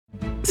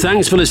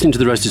Thanks for listening to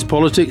The Rest is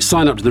Politics.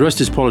 Sign up to The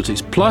Rest is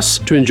Politics Plus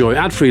to enjoy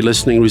ad-free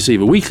listening,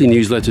 receive a weekly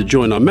newsletter,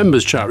 join our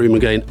members' chat room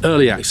and gain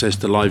early access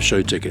to live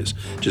show tickets.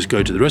 Just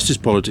go to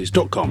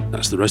therestispolitics.com.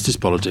 That's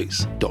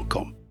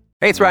therestispolitics.com.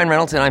 Hey, it's Ryan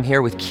Reynolds, and I'm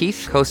here with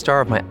Keith,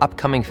 co-star of my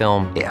upcoming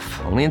film,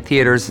 If, only in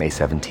theaters May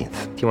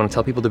 17th. Do you want to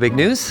tell people the big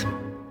news?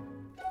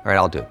 All right,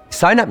 I'll do it.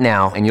 Sign up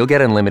now and you'll get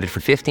unlimited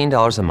for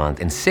 $15 a month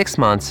and 6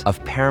 months of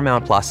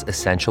Paramount Plus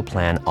Essential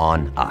Plan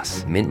on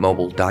us.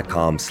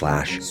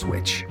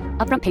 MintMobile.com/switch.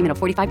 Upfront payment of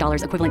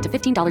 $45 equivalent to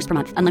 $15 per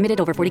month. Unlimited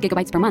over 40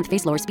 gigabytes per month.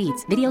 Face lower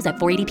speeds. Videos at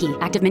 480p.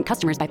 Active Mint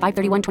customers by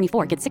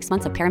 531.24 get 6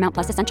 months of Paramount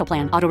Plus Essential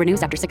Plan. Auto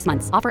renews after 6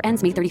 months. Offer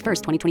ends May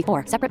 31st,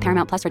 2024. Separate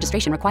Paramount Plus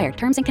registration required.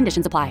 Terms and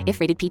conditions apply if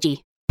rated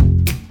PG.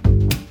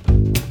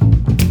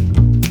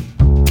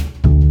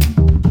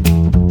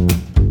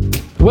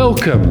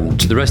 Welcome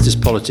to The Rest is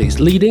Politics,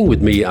 leading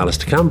with me,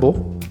 Alistair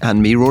Campbell.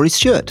 And me, Rory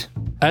Stewart.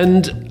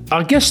 And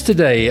our guest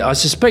today, I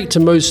suspect to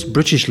most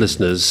British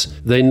listeners,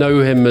 they know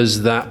him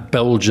as that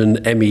Belgian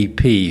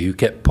MEP who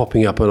kept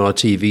popping up on our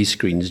TV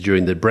screens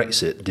during the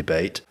Brexit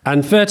debate.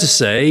 And fair to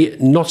say,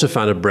 not a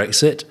fan of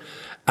Brexit,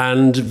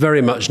 and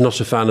very much not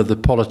a fan of the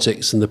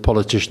politics and the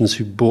politicians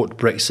who brought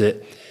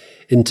Brexit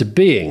into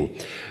being.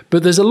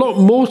 But there's a lot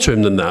more to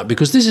him than that,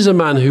 because this is a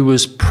man who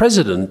was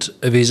president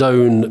of his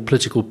own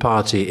political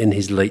party in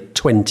his late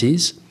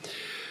 20s,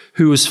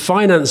 who was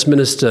finance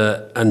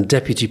minister and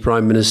deputy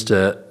prime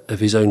minister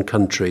of his own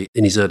country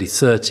in his early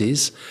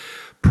 30s,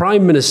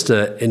 prime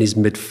minister in his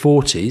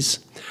mid-40s,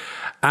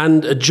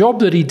 and a job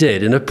that he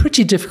did in a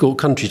pretty difficult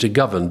country to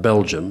govern,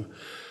 Belgium,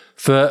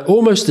 for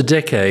almost a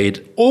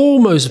decade,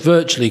 almost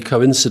virtually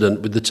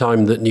coincident with the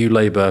time that New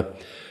Labour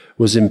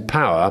was in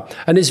power.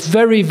 And it's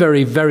very,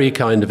 very, very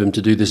kind of him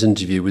to do this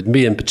interview with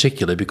me in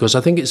particular, because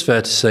I think it's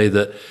fair to say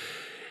that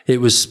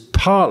it was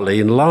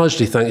partly and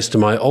largely thanks to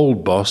my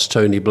old boss,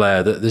 Tony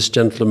Blair, that this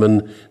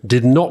gentleman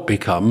did not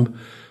become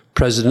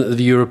president of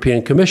the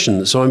European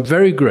Commission. So I'm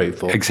very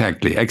grateful.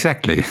 Exactly.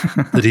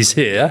 that he's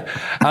here.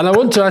 And I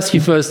want to ask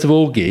you, first of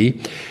all, Guy,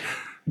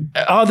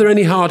 are there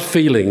any hard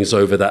feelings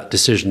over that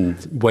decision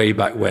way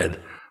back when?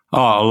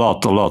 Oh, a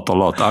lot.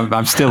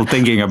 I'm still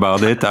thinking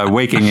about it. I'm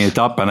waking it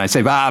up and I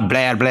say, Blair.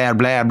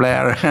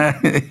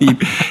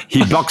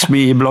 he blocks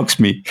me.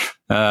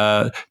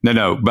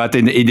 No. But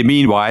in the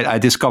meanwhile, I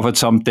discovered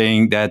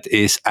something that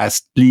is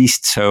at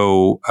least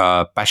so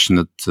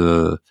passionate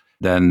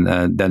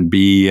than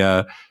be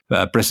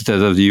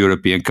president of the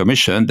European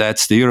Commission.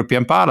 That's the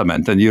European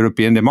Parliament and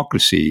European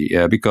democracy.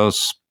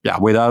 Because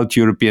without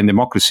European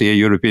democracy, a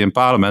European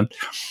Parliament,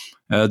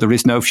 there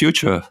is no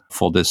future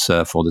for this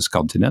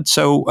continent.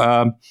 So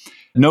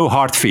no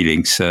hard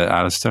feelings,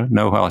 Alistair.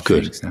 No hard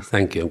feelings. No.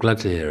 Thank you. I'm glad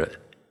to hear it.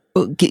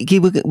 Well, Guy,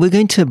 we're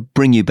going to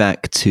bring you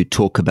back to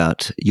talk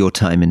about your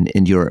time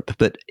in Europe.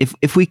 But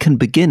if we can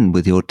begin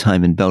with your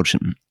time in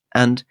Belgium,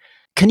 and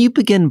can you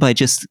begin by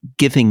just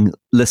giving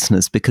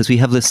listeners, because we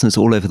have listeners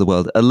all over the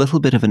world, a little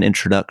bit of an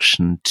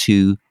introduction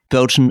to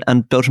Belgium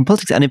and Belgian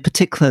politics, and in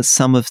particular,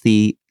 some of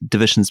the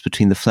divisions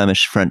between the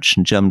Flemish, French,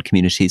 and German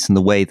communities and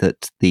the way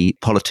that the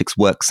politics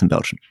works in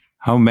Belgium?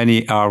 How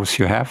many hours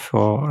you have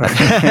for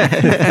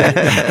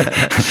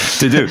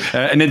to do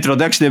an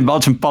introduction in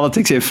Belgian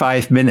politics in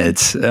 5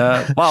 minutes?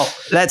 Well,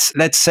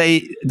 let's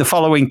say the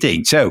following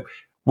thing. So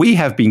we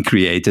have been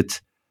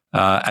created,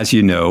 as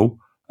you know,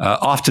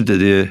 after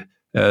the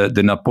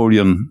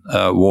Napoleon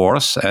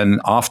Wars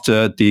and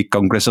after the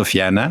Congress of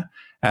Vienna,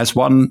 as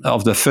one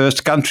of the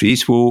first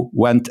countries who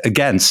went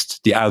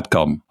against the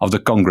outcome of the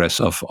Congress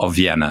of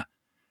Vienna.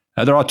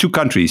 There are two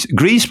countries.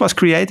 Greece was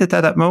created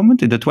at that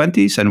moment in the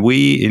 20s, and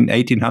we in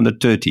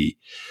 1830,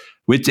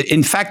 with,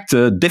 in fact,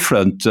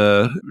 different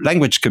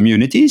language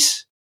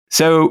communities.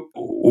 So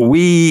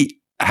we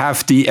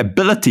have the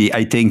ability,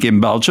 I think, in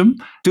Belgium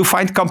to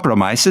find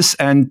compromises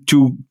and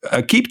to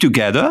keep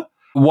together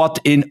what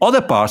in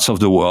other parts of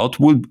the world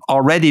would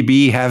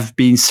already have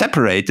been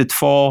separated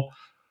for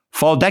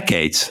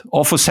decades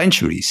or for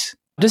centuries.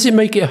 Does it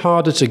make it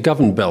harder to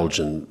govern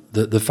Belgium,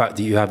 the fact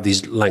that you have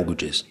these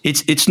languages?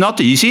 It's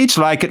not easy. It's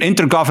like an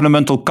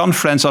intergovernmental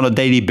conference on a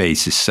daily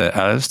basis,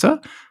 Alistair.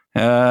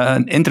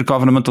 An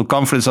intergovernmental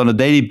conference on a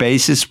daily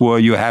basis where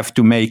you have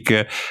to make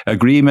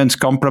agreements,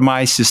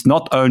 compromises,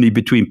 not only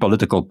between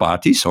political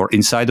parties or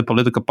inside the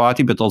political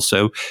party, but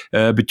also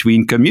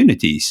between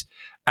communities.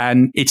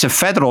 And it's a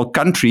federal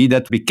country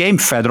that became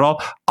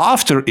federal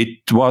after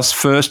it was,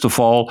 first of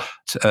all,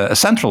 a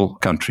central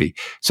country.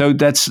 So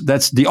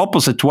that's the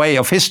opposite way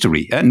of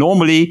history.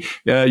 Normally,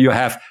 you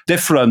have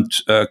different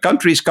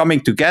countries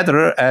coming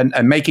together and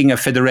making a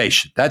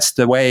federation. That's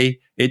the way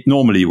it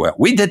normally works.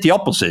 We did the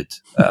opposite.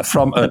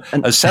 From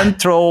a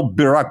central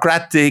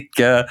bureaucratic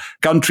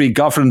country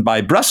governed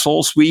by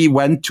Brussels, we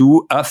went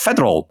to a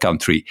federal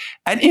country.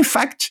 And in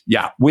fact,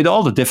 with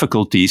all the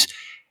difficulties,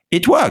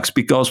 it works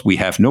because we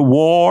have no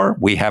war,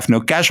 we have no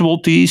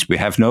casualties, we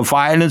have no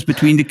violence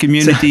between the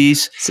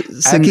communities.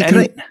 Can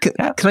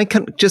I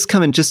just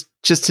come in just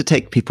to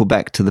take people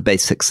back to the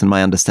basics and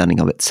my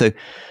understanding of it? So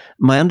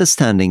my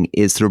understanding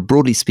is there are,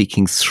 broadly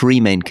speaking, three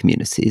main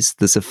communities.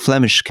 There's a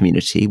Flemish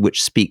community,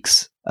 which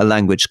speaks a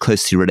language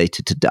closely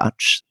related to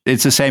Dutch.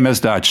 It's the same as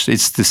Dutch.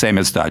 It's the same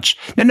as Dutch.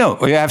 No,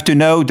 you have to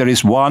know there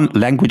is one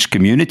language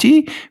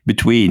community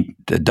between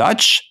the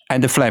Dutch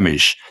and the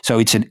Flemish. So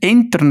it's an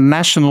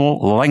international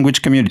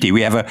language community.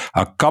 We have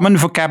a common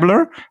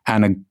vocabulary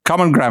and a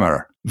common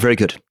grammar. Very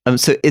good.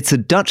 So it's a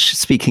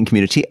Dutch-speaking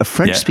community, a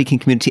French-speaking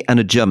community, and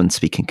a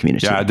German-speaking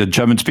community. Yeah, the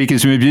German-speaking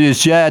community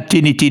is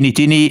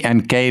teeny,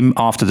 and came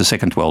after the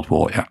Second World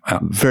War. Yeah.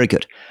 Very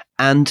good.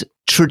 And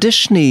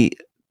traditionally,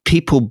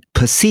 people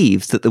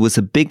perceived that there was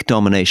a big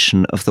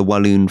domination of the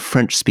Walloon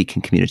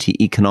French-speaking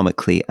community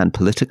economically and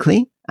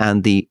politically,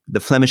 and the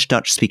Flemish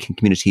Dutch-speaking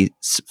community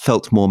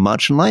felt more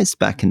marginalized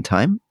back in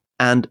time.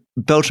 And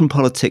Belgian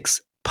politics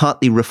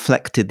partly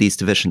reflected these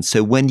divisions.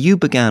 So when you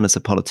began as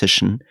a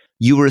politician,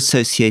 you were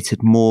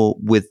associated more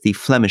with the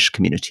Flemish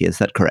community. Is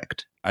that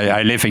correct?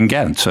 I live in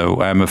Ghent,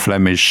 so I'm a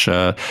Flemish.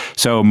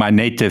 So my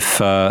native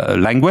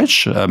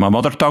language, my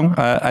mother tongue,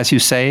 as you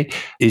say,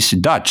 is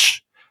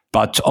Dutch.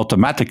 But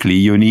automatically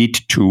you need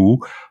to,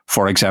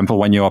 for example,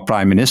 when you are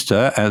prime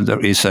minister and there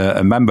is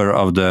a member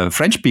of the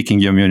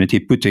French-speaking community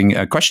putting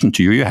a question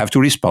to you, you have to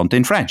respond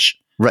in French.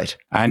 Right.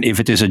 And if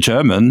it is a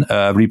German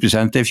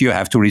representative, you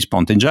have to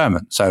respond in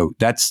German. So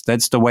that's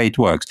the way it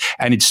works.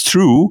 And it's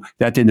true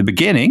that in the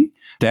beginning,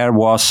 there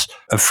was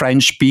a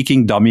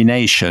French-speaking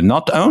domination,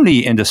 not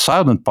only in the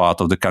southern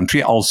part of the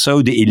country,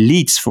 also the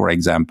elites, for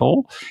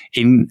example,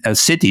 in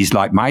cities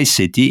like my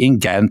city, in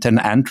Ghent and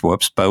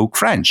Antwerp, spoke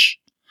French.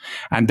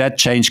 And that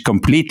changed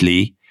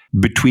completely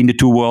between the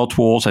two world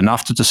wars and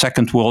after the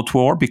Second World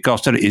War,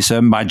 because there is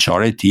a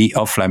majority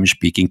of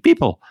Flemish-speaking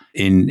people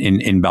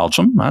in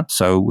Belgium.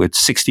 So it's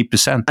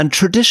 60%. And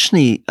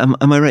traditionally, am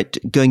I right,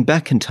 going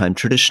back in time,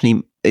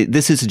 traditionally,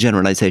 this is a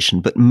generalization,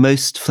 but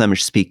most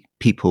Flemish-speaking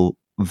people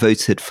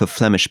voted for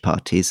Flemish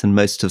parties, and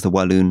most of the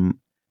Walloon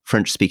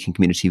French-speaking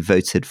community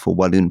voted for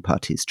Walloon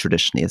parties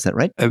traditionally. Is that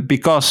right?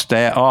 Because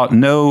there are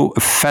no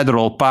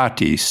federal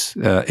parties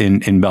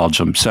in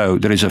Belgium. So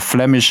there is a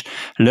Flemish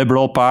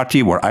Liberal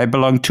Party where I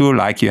belong to,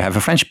 like you have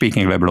a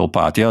French-speaking Liberal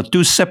Party. There are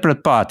two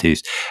separate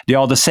parties. They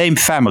are the same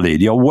family.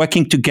 They are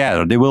working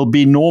together. They will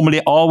be normally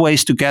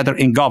always together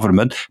in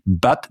government,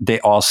 but they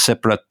are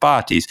separate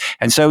parties.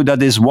 And so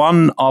that is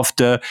one of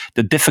the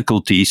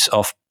difficulties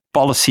of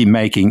policy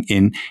making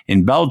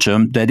in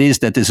Belgium, that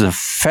is a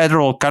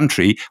federal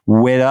country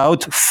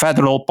without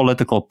federal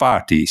political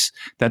parties.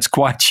 That's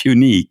quite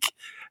unique.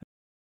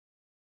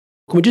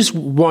 Can we just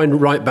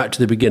wind right back to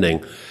the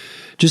beginning,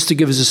 just to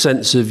give us a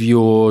sense of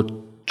your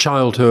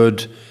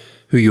childhood,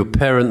 who your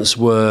parents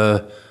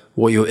were,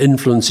 what your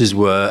influences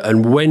were,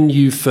 and when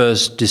you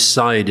first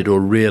decided or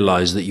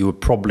realized that you were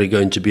probably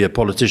going to be a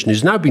politician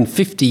who's now been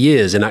 50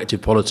 years in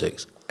active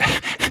politics?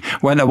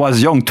 When I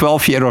was young,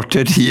 12 or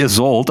 30 years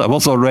old, I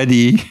was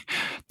already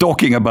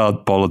talking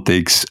about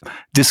politics,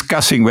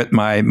 discussing with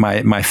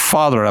my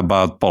father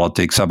about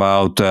politics,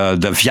 about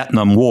the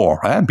Vietnam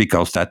War,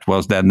 because that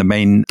was then the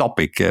main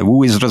topic.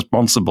 Who is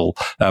responsible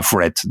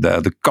for it?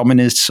 The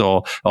communists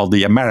or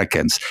the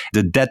Americans?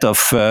 The death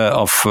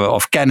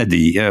of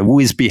Kennedy, who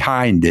is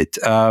behind it?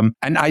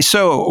 And I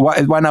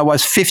saw, when I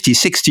was 50,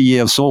 60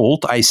 years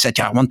old, I said,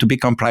 I want to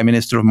become prime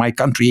minister of my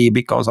country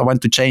because I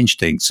want to change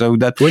things. So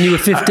that when you were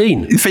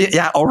 15?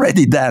 Yeah,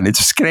 already then.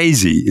 It's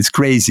crazy. It's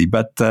crazy.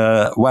 But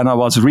when I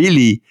was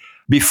really,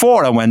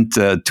 before I went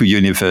to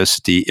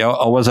university,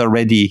 I was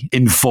already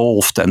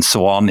involved and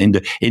so on in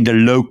the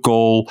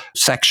local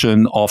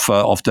section of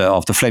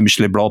the Flemish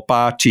Liberal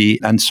Party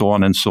and so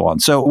on and so on.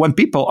 So when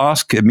people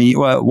ask me,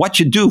 well, what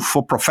you do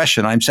for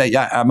profession, I'm saying,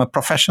 yeah, I'm a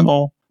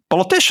professional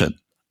politician.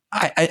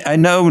 I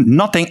know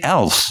nothing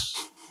else.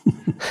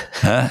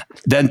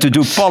 Than to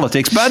do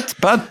politics, but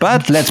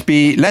let's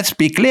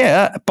be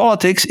clear.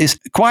 Politics is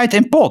quite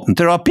important.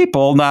 There are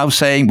people now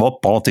saying, "Well,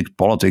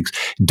 politics,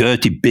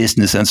 dirty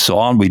business, and so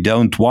on. We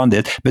don't want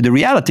it." But the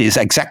reality is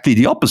exactly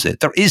the opposite.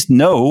 There is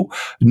no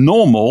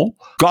normal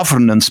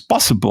governance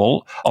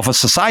possible of a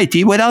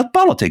society without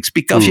politics,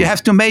 because you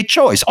have to make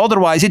choice.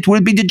 Otherwise, it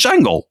will be the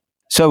jungle.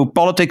 So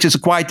politics is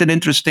quite an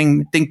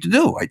interesting thing to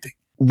do, I think.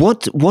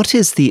 What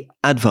is the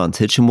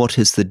advantage and what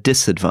is the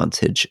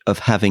disadvantage of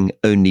having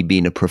only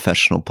been a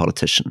professional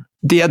politician?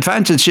 The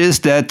advantage is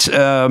that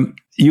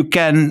you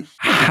can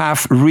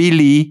have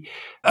really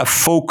a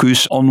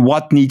focus on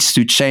what needs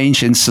to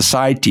change in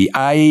society.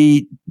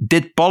 I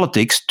did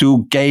politics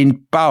to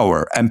gain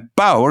power, and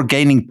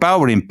gaining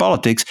power in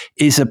politics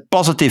is a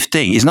positive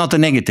thing. It's not a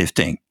negative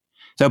thing.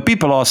 So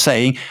people are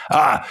saying,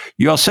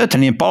 you're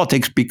certainly in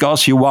politics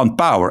because you want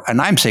power.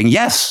 And I'm saying,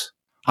 yes.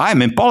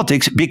 I'm in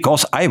politics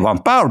because I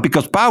want power,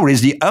 because power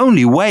is the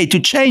only way to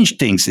change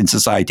things in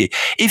society.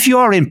 If you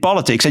are in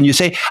politics and you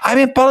say, I'm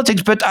in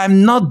politics, but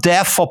I'm not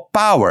there for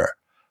power,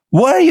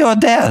 where you are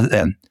there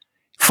then?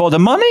 For the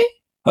money?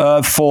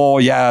 For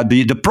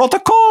the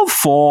protocol?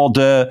 For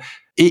the...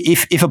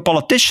 If a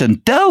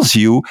politician tells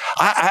you,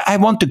 I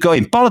want to go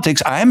in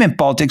politics, I am in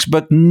politics,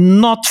 but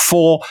not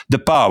for the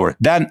power,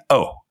 then,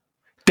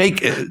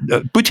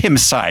 put him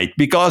aside,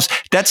 because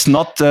that's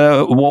not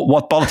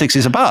what politics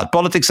is about.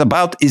 Politics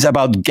is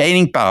about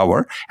gaining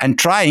power and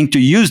trying to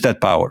use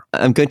that power.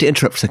 I'm going to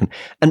interrupt for a second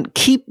and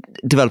keep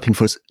developing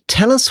for us.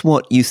 Tell us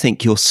what you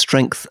think your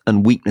strengths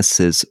and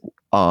weaknesses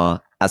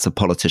are as a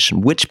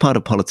politician. Which part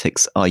of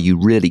politics are you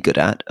really good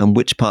at, and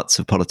which parts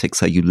of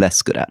politics are you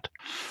less good at?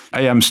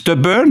 I am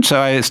stubborn, so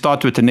I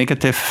start with the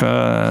negative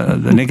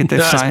side.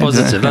 That's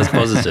positive.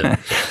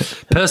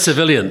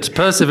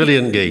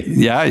 Perseverant, Guy.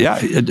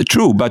 Yeah,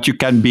 true. But you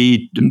can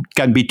be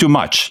too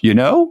much,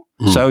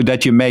 so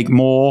that you make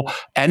more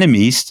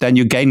enemies than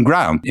you gain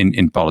ground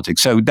in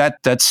politics. So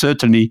that's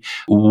certainly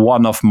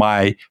one of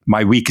my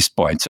weakest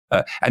points.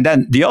 And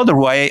then the other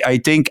way, I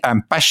think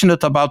I'm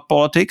passionate about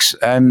politics,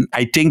 and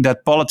I think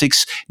that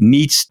politics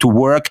needs to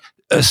work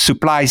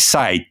supply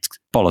side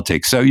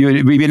politics. So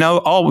we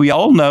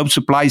all know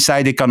supply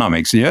side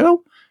economics.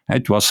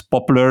 It was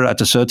popular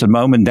at a certain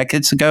moment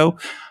decades ago.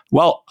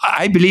 Well,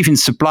 I believe in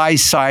supply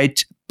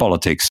side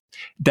politics,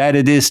 that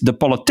it is the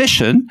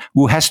politician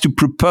who has to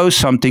propose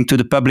something to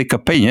the public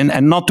opinion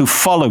and not to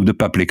follow the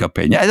public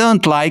opinion. I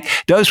don't like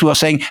those who are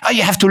saying,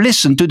 you have to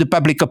listen to the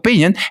public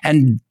opinion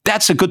and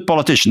that's a good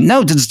politician.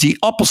 No, that's the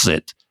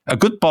opposite. A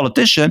good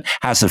politician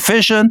has a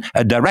vision,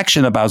 a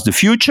direction about the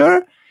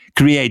future,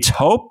 creates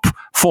hope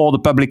for the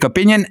public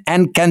opinion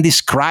and can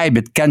describe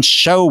it, can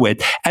show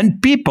it.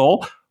 And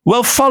people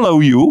will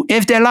follow you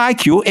if they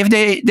like you, if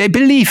they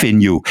believe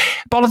in you.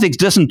 Politics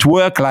doesn't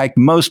work like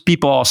most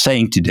people are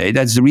saying today.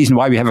 That's the reason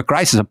why we have a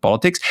crisis of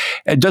politics.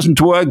 It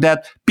doesn't work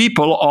that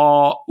people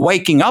are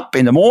waking up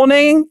in the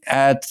morning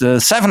at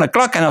 7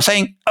 o'clock and are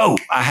saying,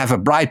 I have a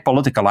bright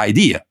political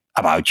idea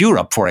about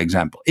Europe, for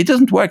example. It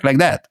doesn't work like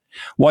that.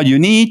 What you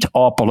need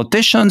are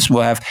politicians who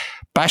have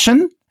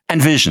passion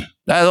and vision.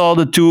 That are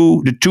the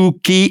two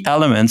key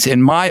elements,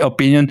 in my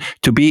opinion,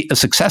 to be a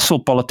successful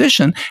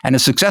politician. And a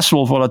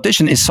successful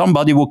politician is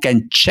somebody who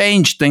can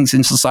change things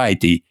in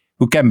society,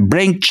 who can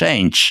bring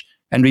change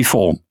and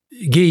reform.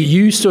 Guy,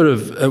 you sort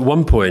of, at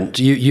one point,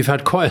 you've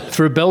had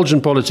for a Belgian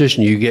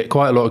politician, you get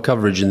quite a lot of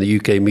coverage in the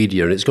UK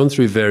media, and it's gone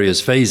through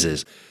various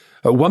phases.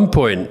 At one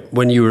point,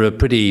 when you were a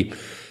pretty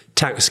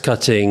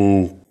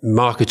tax-cutting,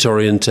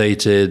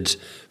 market-orientated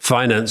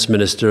finance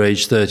minister,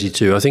 age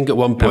 32. I think at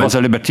one point I was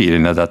a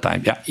libertarian at that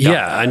time.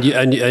 Yeah. And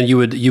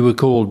you were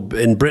called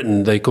in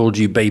Britain. They called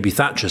you Baby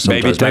Thatcher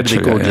sometimes. Baby Thatcher,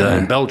 maybe they called you that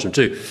in Belgium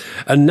too.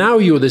 And now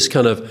you're this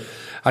kind of,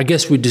 I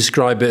guess we'd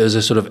describe it as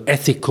a sort of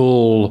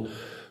ethical,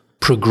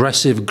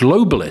 progressive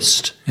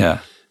globalist. Yeah.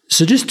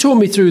 So just talk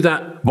me through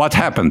that. What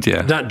happened,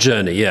 that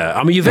journey, yeah.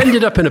 I mean, you've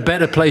ended up in a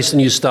better place than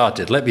you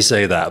started, let me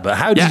say that. But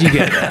how did you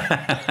get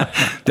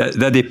there?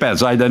 that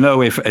depends. I don't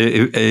know if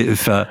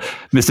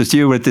Mr.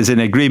 Stewart is in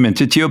agreement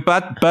with you,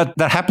 but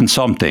there happened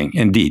something,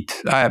 indeed.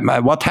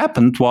 What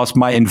happened was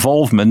my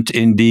involvement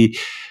in the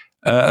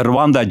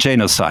Rwanda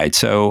genocide.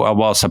 So I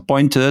was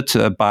appointed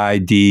by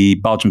the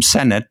Belgian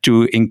Senate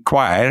to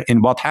inquire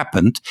in what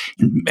happened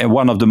in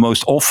one of the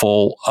most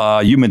awful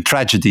human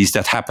tragedies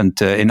that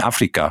happened in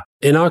Africa.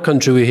 In our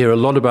country, we hear a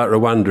lot about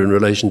Rwanda in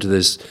relation to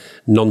this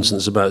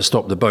nonsense about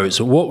stop the boat.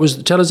 So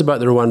tell us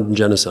about the Rwandan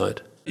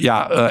genocide.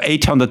 Yeah,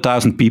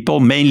 800,000 people,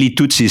 mainly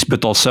Tutsis,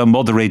 but also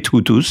moderate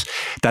Hutus,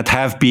 that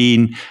have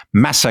been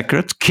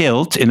massacred,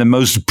 killed in the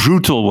most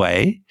brutal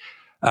way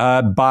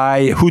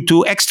by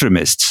Hutu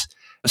extremists.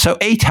 So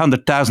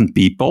 800,000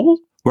 people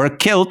were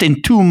killed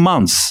in 2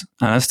 months,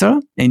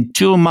 understand? In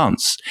 2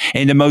 months,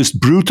 in the most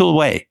brutal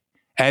way.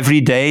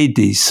 Every day,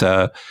 these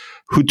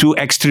Hutu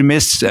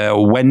extremists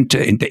went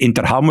into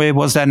Interhamwe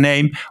was their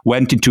name,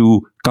 went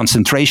into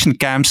concentration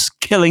camps,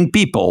 killing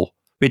people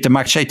with the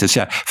machetes.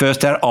 Yeah.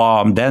 First their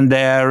arm, then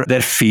their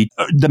feet.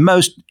 The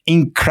most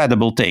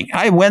incredible thing.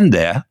 I went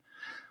there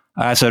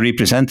as a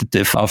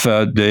representative of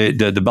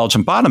the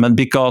Belgian parliament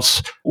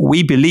because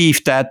we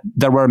believe that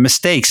there were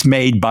mistakes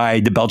made by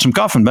the Belgian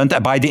government,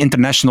 by the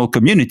international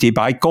community,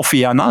 by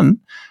Kofi Annan,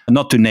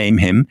 not to name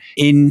him,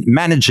 in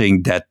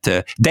managing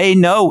that. They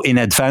know in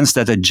advance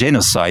that a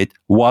genocide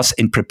was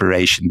in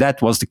preparation.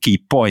 That was the key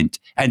point.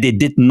 And they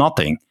did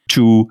nothing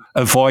to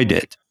avoid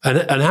it.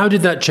 And how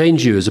did that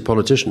change you as a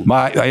politician?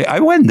 I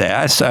went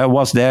there. I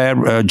was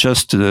there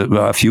just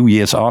a few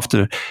years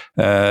after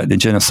the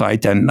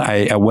genocide, and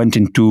I went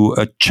into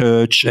a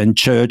church and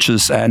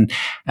churches and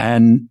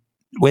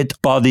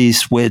with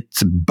bodies, with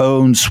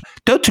bones,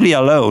 totally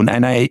alone.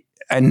 And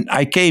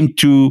I came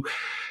to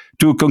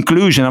a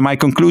conclusion, and my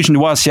conclusion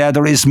was,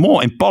 there is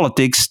more in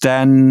politics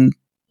than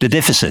the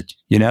deficit,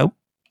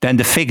 than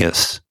the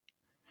figures.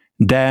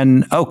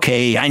 Then,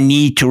 okay, I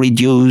need to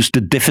reduce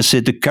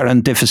the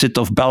current deficit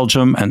of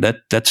Belgium, and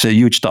that's a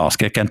huge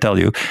task, I can tell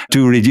you,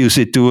 to reduce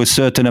it to a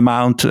certain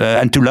amount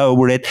and to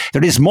lower it.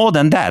 There is more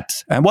than that.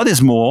 And what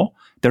is more?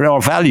 There are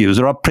values,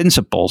 there are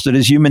principles, there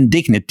is human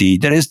dignity,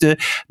 there is the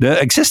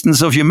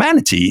existence of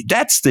humanity.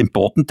 That's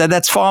important, and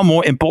that's far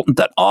more important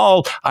than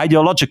all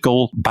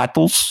ideological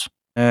battles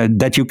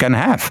that you can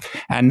have,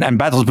 and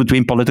battles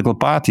between political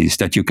parties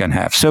that you can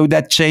have. So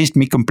that changed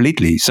me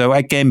completely. So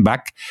I came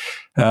back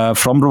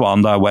from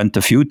Rwanda. I went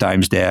a few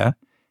times there,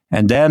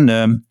 and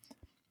then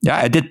Yeah,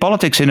 I did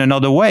politics in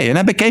another way, and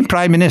I became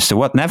prime minister,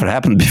 what never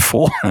happened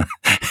before.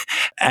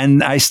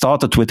 And I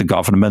started with the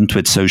government,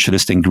 with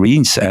socialists and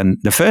Greens. And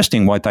the first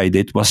thing what I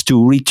did was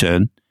to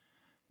return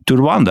to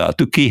Rwanda,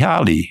 to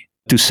Kigali,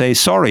 to say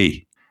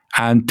sorry,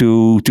 and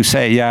to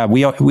say, yeah,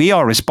 we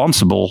are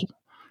responsible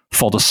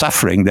for the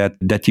suffering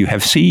that you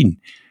have seen,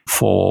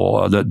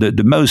 for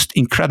the most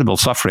incredible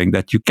suffering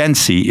that you can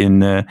see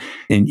in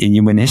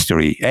human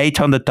history.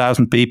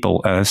 800,000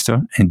 people,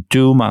 Alistair, in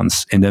 2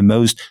 months, in the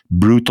most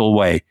brutal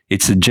way.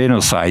 It's a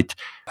genocide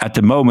at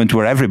the moment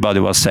where everybody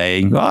was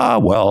saying,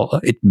 well,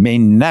 it may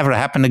never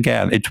happen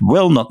again. It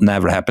will not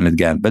never happen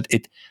again. But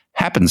it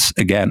happens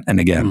again and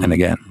again and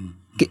again.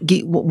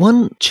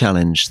 One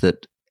challenge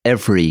that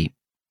every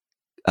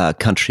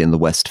country in the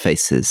West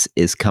faces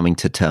is coming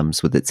to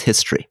terms with its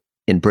history.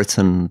 In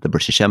Britain, the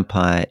British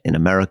Empire; in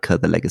America,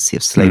 the legacy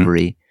of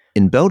slavery;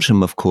 in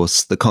Belgium, of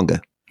course, the Congo.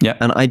 Yeah.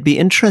 And I'd be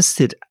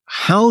interested,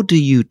 how do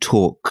you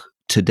talk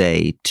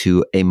today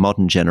to a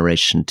modern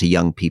generation, to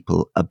young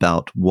people,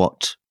 about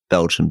what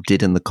Belgium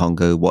did in the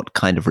Congo, what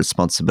kind of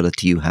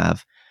responsibility you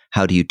have?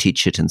 How do you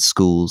teach it in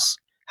schools?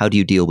 How do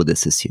you deal with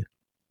this issue?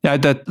 Yeah,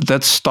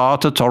 that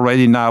started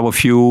already now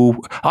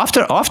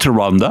after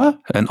Rwanda,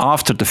 and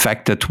after the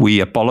fact that we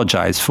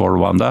apologized for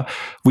Rwanda,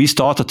 we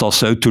started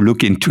also to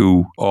look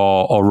into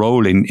our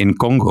role in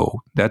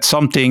Congo. That's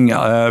something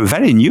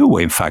very new,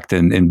 in fact,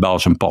 in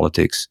Belgian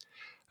politics.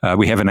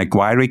 We have an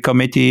inquiry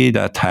committee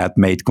that had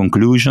made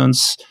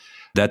conclusions,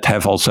 that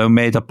have also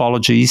made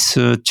apologies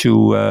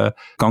to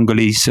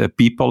Congolese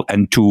people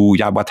and to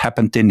what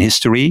happened in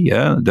history,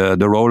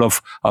 the role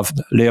of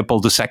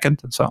Leopold II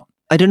and so on.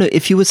 I don't know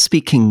if you were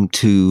speaking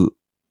to,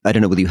 I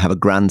don't know whether you have a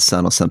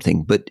grandson or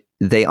something, but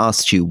they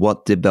asked you,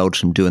 what did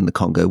Belgium do in the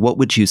Congo? What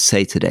would you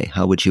say today?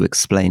 How would you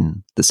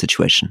explain the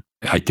situation?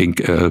 I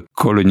think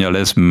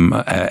colonialism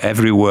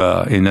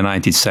everywhere in the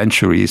 19th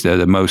century is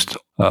the most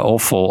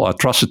awful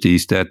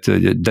atrocities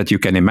that you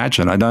can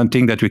imagine. I don't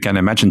think that we can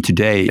imagine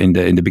today in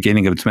the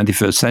beginning of the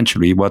 21st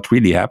century what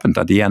really happened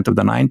at the end of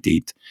the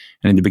 19th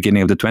and in the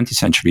beginning of the 20th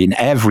century in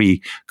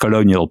every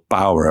colonial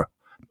power.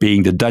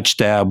 Being the Dutch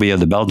there, being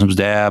the Belgians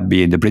there,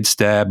 being the Brits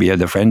there, being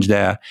the French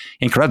there.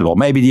 Incredible.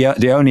 Maybe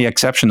the only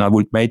exception I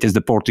would make is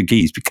the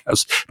Portuguese,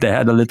 because they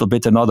had a little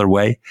bit another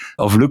way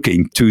of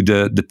looking to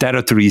the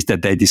territories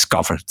that they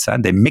discovered.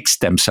 And they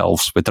mixed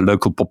themselves with the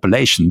local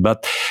population.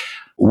 But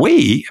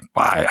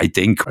I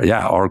think,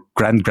 our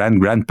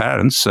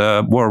grandparents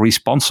were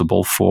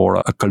responsible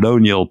for a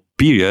colonial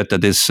period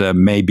that is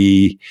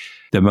maybe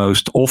the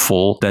most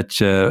awful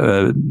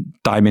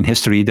time in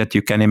history that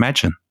you can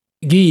imagine.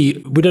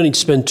 Guy, we don't need to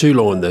spend too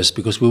long on this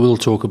because we will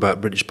talk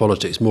about British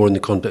politics more in the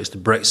context of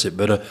Brexit,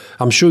 but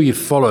I'm sure you've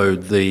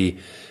followed the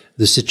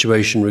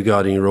situation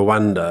regarding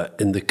Rwanda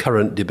in the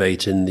current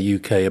debate in the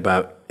UK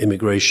about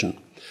immigration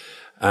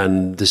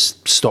and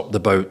this stop the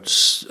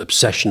boats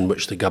obsession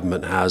which the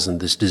government has and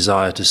this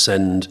desire to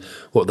send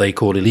what they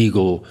call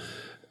illegal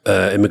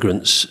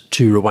immigrants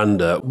to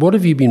Rwanda. What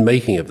have you been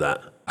making of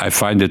that? I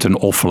find it an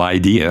awful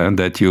idea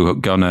that you're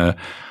going to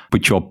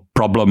put your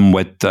problem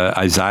with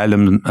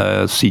asylum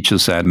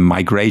seekers and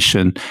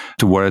migration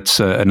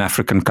towards an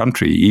African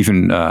country.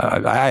 Even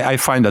I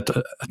find that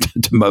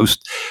the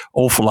most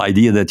awful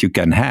idea that you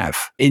can have.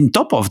 In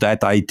top of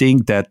that, I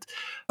think that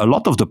a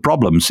lot of the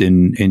problems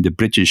in the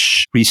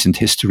British recent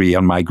history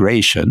on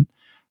migration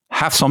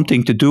have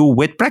something to do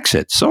with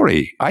Brexit.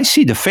 Sorry, I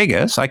see the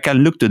figures. I can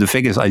look to the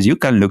figures as you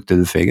can look to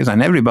the figures,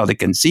 and everybody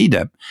can see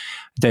them.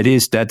 That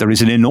is that there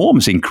is an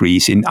enormous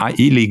increase in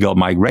illegal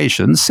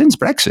migration since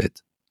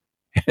Brexit.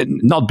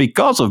 Not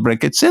because of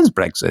Brexit, since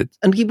Brexit.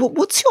 And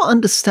what's your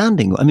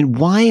understanding? I mean,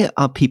 why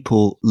are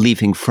people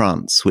leaving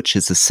France, which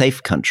is a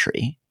safe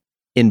country,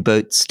 in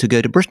boats to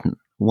go to Britain?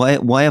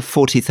 Why are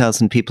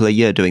 40,000 people a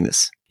year doing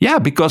this? Yeah,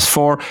 because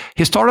for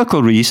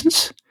historical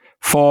reasons,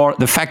 for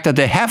the fact that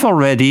they have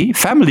already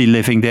family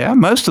living there.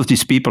 Most of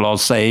these people are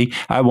saying,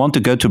 I want to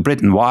go to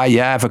Britain. Why?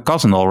 Yeah, I have a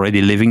cousin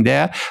already living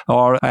there,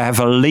 or I have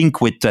a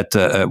link with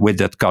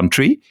that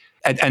country.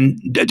 And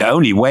the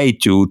only way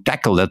to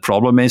tackle that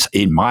problem is,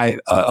 in my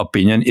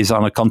opinion, is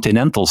on a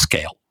continental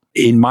scale.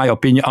 In my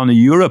opinion, on a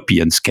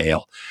European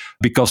scale.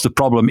 Because the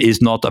problem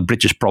is not a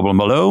British problem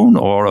alone,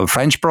 or a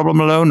French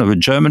problem alone, or a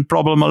German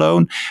problem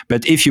alone.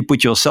 But if you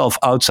put yourself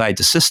outside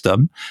the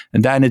system,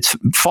 then it's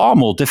far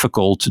more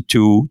difficult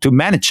to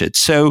manage it.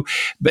 So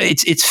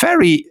it's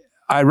very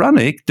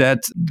ironic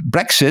that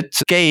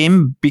Brexit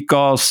came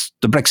because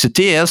the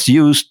Brexiteers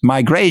used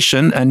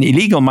migration and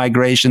illegal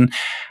migration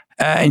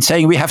in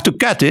saying we have to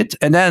cut it,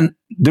 and then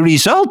the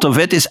result of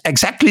it is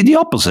exactly the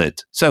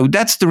opposite. So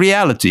that's the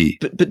reality.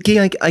 But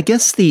Guy, I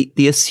guess the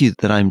issue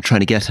that I'm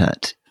trying to get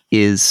at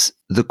is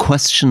the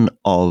question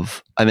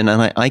of, and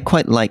I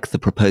quite like the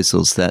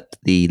proposals that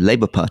the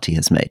Labour Party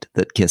has made,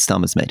 that Keir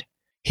Starmer's made.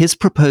 His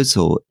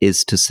proposal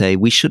is to say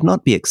we should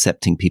not be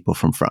accepting people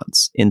from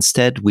France.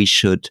 Instead, we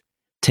should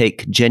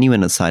take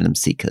genuine asylum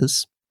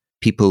seekers,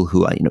 people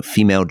who are,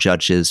 female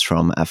judges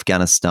from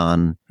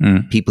Afghanistan,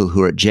 people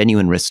who are at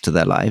genuine risk to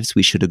their lives.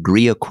 We should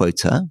agree a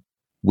quota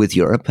with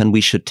Europe, and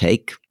we should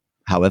take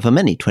however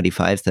many,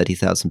 25,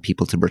 30,000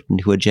 people to Britain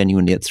who are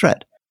genuinely at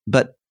threat.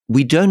 But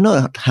we do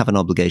not have an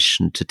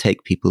obligation to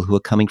take people who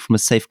are coming from a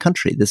safe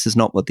country. This is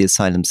not what the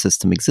asylum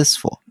system exists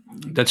for.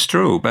 That's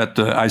true, but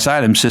the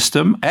asylum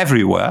system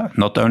everywhere,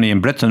 not only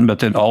in Britain, but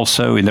then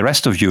also in the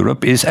rest of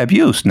Europe, is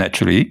abused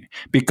naturally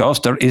because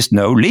there is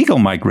no legal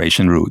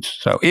migration routes.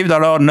 So if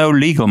there are no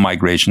legal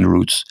migration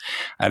routes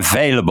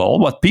available,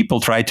 what people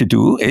try to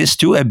do is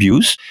to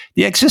abuse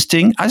the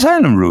existing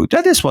asylum route.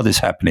 That is what is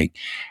happening.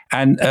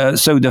 And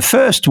so the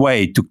first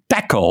way to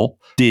tackle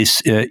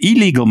this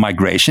illegal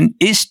migration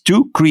is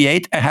to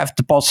create and have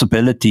the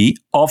possibility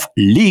of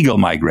legal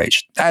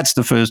migration. That's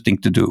the first thing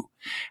to do.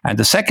 And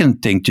the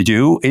second thing to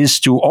do is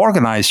to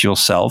organize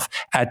yourself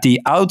at the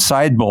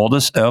outside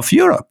borders of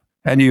Europe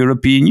and the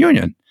European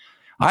Union.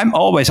 I'm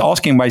always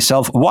asking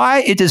myself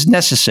why it is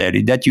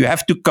necessary that you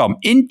have to come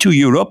into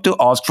Europe to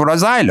ask for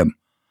asylum.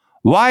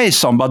 Why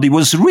somebody who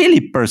was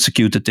really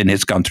persecuted in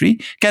his country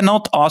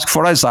cannot ask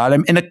for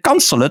asylum in a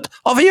consulate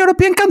of a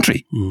European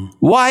country?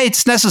 Why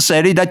it's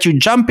necessary that you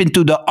jump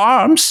into the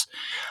arms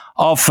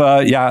of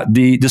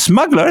the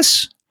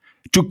smugglers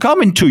to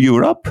come into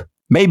Europe,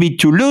 maybe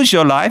to lose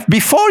your life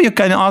before you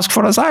can ask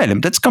for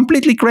asylum? That's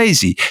completely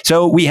crazy.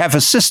 So we have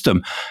a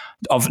system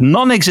of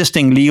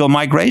non-existing legal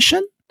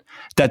migration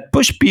that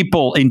push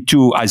people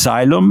into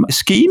asylum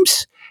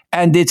schemes.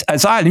 And it's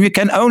asylum, you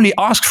can only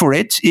ask for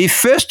it if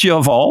first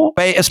of all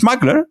pay a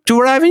smuggler to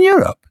arrive in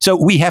Europe. So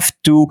we have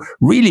to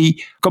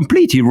really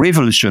completely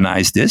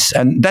revolutionize this.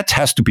 And that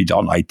has to be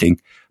done, I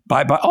think,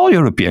 by all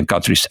European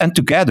countries and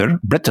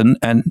together, Britain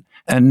and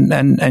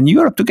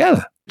Europe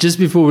together. Just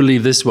before we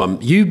leave this one,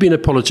 you've been a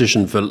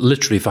politician for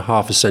literally for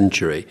half a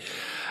century,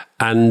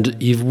 and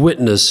you've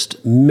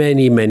witnessed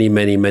many, many,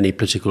 many, many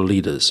political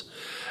leaders.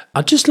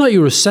 I'd just like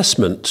your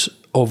assessment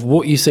of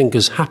what you think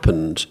has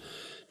happened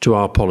to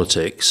our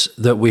politics,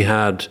 that we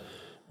had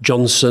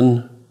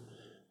Johnson,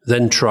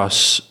 then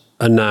Truss,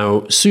 and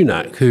now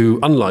Sunak, who,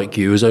 unlike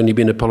you, has only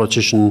been a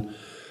politician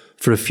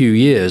for a few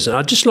years. And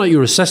I'd just like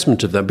your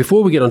assessment of them.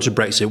 Before we get on to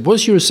Brexit,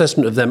 what's your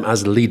assessment of them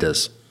as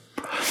leaders?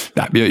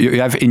 You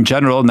have, in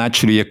general,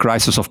 naturally a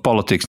crisis of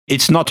politics.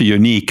 It's not a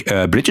unique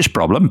British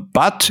problem,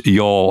 but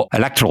your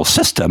electoral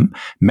system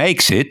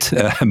makes it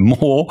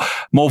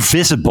more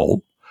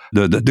visible.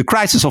 The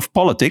crisis of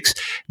politics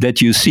that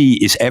you see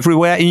is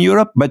everywhere in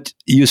Europe, but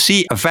you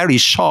see a very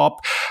sharp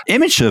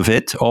image of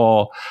it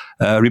or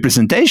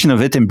representation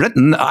of it in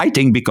Britain, I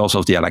think, because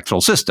of the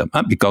electoral system.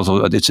 Because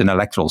it's an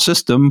electoral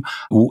system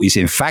who is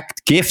in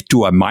fact give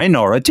to a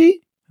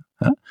minority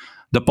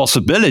the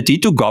possibility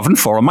to govern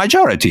for a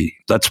majority.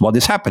 That's what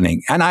is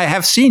happening. And I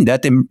have seen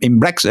that in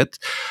Brexit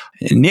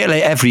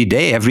nearly every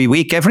day, every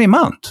week, every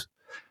month.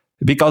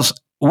 Because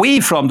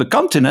we from the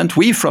continent,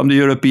 we from the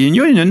European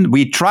Union,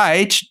 we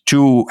tried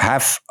to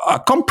have a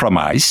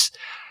compromise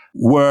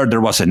where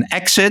there was an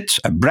exit,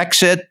 a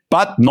Brexit,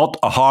 but not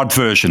a hard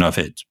version of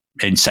it.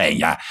 In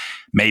saying,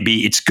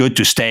 maybe it's good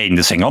to stay in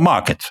the single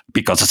market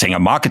because the single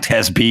market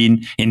has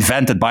been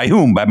invented by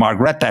whom? By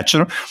Margaret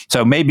Thatcher.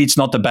 So maybe it's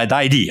not a bad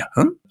idea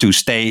to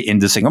stay in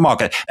the single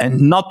market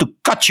and not to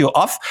cut you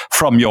off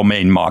from your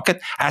main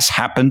market, as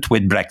happened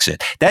with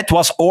Brexit. That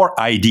was our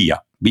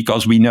idea,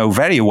 because we know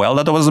very well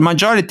that there was a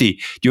majority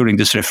during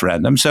this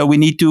referendum. So we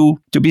need to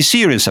be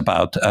serious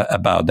about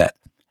that.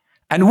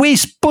 And we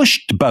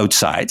pushed both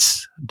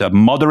sides, the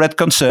moderate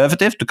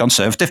conservative, the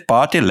Conservative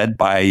Party led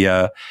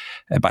by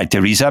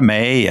Theresa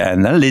May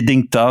and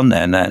Lidington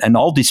and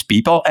all these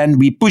people. And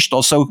we pushed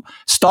also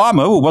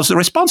Starmer, who was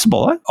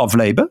responsible of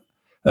Labour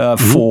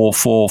for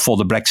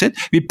the Brexit.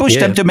 We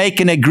pushed them to make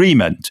an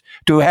agreement,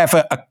 to have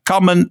a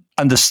common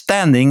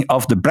understanding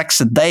of the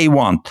Brexit they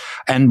want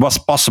and was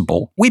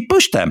possible. We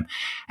pushed them.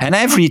 And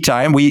every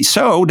time we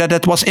saw that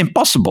it was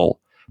impossible.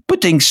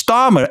 Putting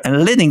Starmer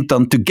and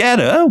Lidington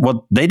together,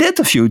 what they did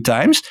a few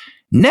times,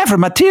 never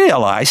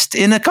materialized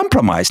in a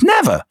compromise.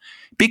 Never.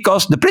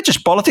 Because the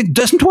British politics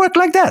doesn't work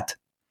like that.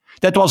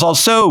 That was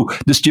also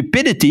the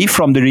stupidity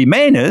from the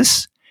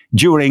Remainers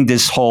during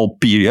this whole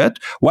period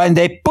when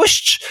they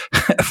pushed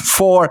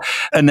for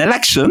an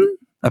election,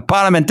 a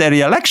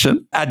parliamentary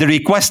election, at the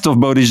request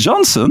of Boris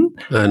Johnson,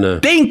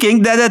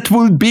 thinking that it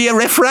would be a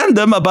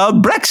referendum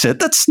about Brexit.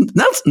 That's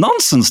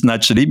nonsense,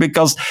 naturally,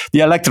 because the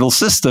electoral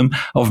system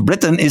of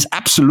Britain is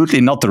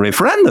absolutely not a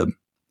referendum.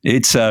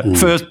 It's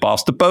first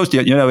past the post.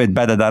 You know it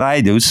better than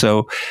I do.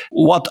 So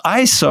what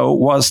I saw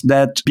was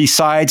that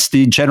besides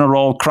the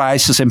general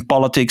crisis in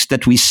politics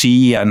that we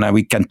see, and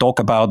we can talk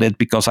about it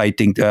because I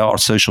think our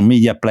social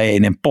media play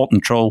an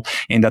important role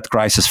in that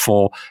crisis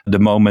for the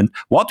moment.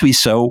 What we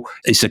saw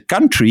is a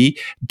country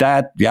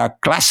that,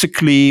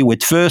 classically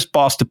with first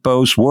past the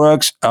post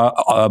works,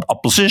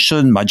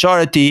 opposition,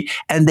 majority,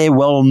 and they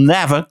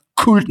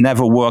could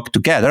never work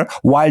together,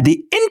 while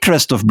the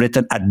interest of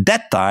Britain at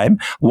that time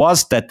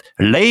was that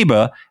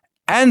Labour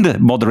and the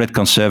moderate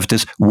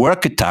conservatives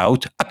worked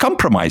out a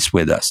compromise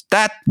with us.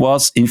 That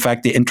was, in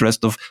fact, the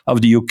interest of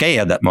the UK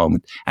at that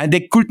moment. And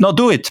they could not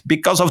do it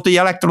because of the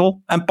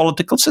electoral and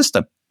political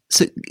system.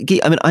 So, Guy,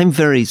 I mean, I'm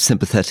very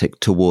sympathetic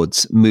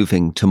towards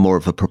moving to more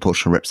of a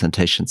proportional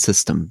representation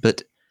system,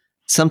 but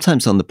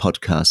sometimes on the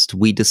podcast,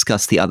 we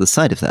discuss the other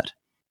side of that.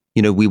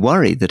 You know, we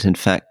worry that, in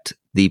fact,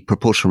 the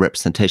proportional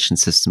representation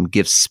system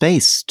gives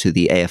space to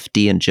the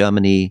AfD in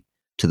Germany,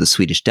 to the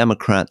Swedish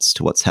Democrats,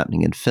 to what's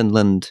happening in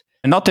Finland.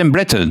 Not in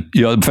Britain,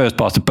 you're the first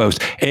past the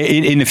post.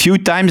 In a few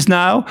times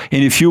now,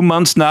 in a few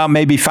months now,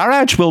 maybe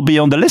Farage will be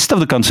on the list of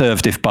the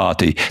Conservative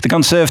Party. The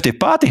Conservative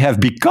Party have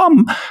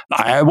become,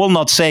 I will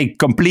not say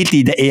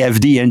completely the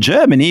AfD in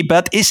Germany,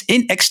 but is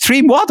in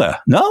extreme water,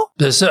 no?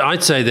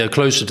 I'd say they're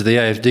closer to the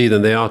AfD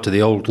than they are to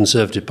the old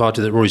Conservative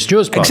Party that Rory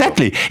Stewart's part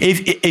Exactly. of.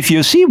 If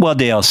you see what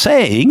they are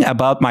saying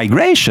about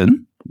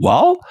migration,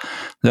 well,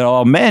 there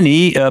are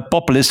many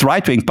populist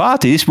right-wing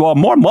parties who are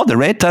more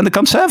moderate than the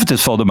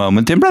Conservatives for the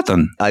moment in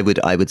Britain. I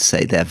would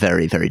say they're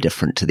very, very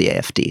different to the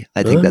AfD.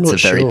 I think that's a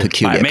very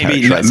peculiar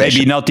characterization.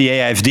 Maybe not the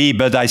AfD,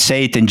 but I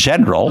say it in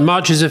general.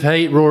 Marches of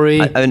hate, Rory.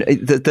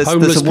 There's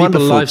a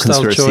wonderful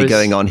conspiracy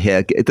going on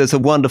here. There's a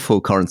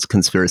wonderful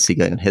conspiracy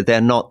going on here.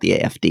 They're not the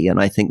AfD,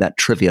 and I think that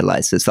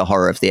trivializes the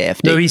horror of the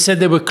AfD. No, he said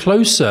they were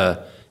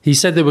closer. He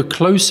said they were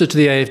closer to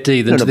the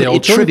AfD than to the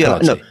old Tory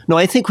party. No,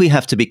 I think we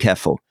have to be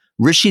careful.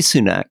 Rishi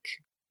Sunak,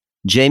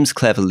 James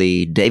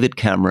Cleverly, David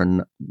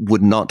Cameron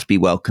would not be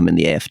welcome in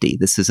the AfD.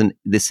 This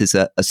is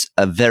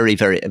a very,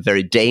 very,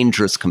 very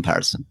dangerous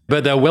comparison.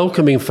 But they're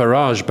welcoming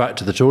Farage back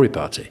to the Tory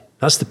party.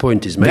 That's the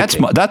point he's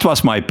making. That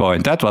was my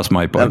point.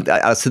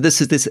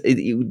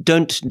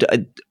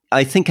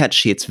 I think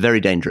actually it's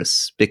very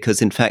dangerous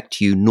because, in fact,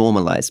 you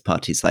normalize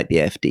parties like the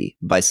AfD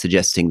by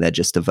suggesting they're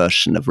just a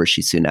version of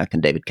Rishi Sunak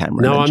and David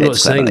Cameron. No, and I'm James not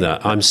saying Cleverly.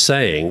 that. I'm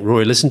saying,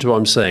 Rory, listen to what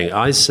I'm saying.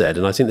 I said,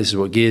 and I think this is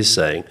what Guy is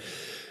saying,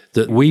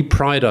 that we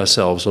pride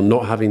ourselves on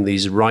not having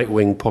these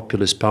right-wing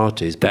populist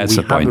parties, but That's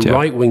we the point, have a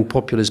right-wing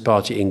populist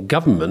party in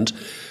government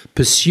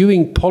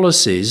pursuing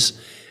policies.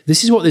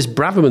 This is what this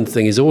Braverman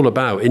thing is all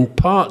about, in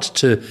part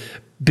to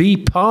be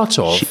part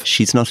of.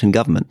 She's not in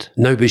government.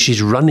 No, but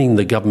she's running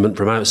the government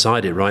from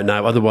outside it right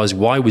now. Otherwise,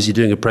 why was he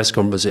doing a press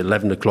conference at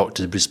 11 o'clock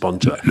to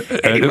respond to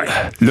it?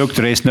 Anyway. Look,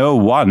 there is no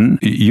one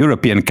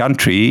European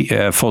country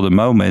for the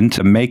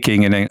moment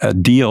making a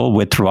deal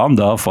with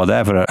Rwanda or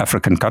whatever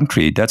African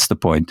country. That's the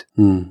point.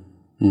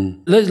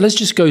 Let's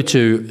just go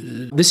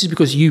to, this is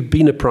because you've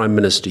been a prime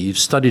minister, you've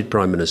studied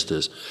prime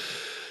ministers.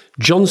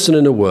 Johnson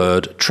in a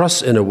word,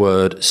 Truss in a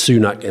word,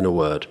 Sunak in a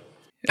word.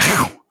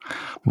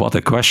 What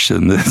a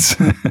question.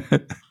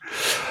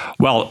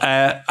 Well,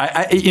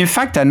 in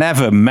fact, I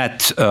never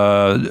met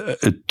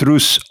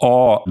Truss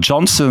or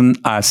Johnson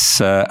as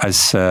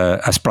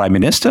prime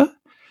minister.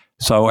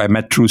 So I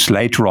met Truss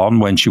later on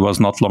when she was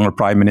not longer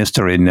prime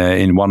minister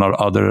in one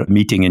or other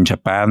meeting in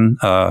Japan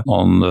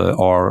on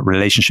our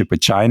relationship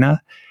with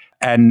China.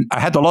 And I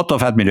had a lot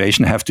of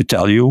admiration, I have to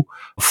tell you,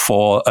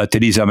 for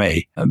Theresa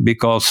May,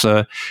 because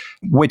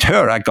with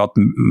her I got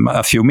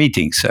a few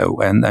meetings.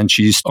 So and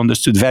she's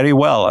understood very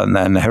well,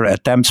 and her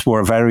attempts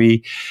were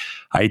very,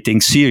 I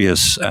think,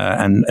 serious.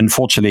 And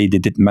unfortunately, they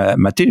didn't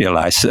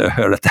materialize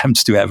her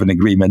attempts to have an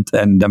agreement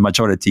and the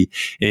majority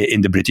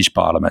in the British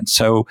Parliament.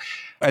 So.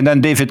 And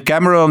then David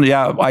Cameron,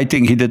 I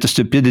think he did the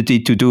stupidity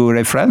to do a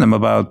referendum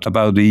about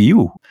the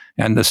EU.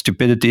 And the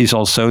stupidity is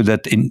also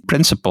that, in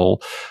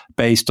principle,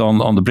 based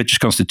on the British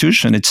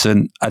Constitution, it's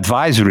an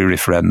advisory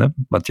referendum.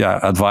 But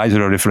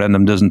advisory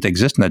referendum doesn't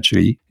exist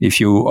naturally. If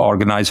you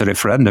organize a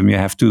referendum, you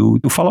have to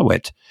follow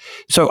it.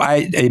 So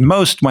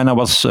when I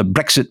was a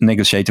Brexit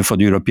negotiator for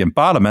the European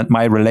Parliament,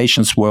 my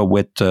relations were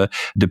with the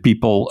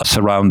people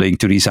surrounding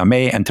Theresa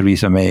May and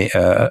Theresa May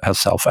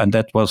herself. And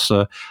that was...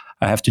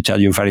 I have to tell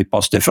you, very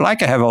positive.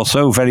 Like I have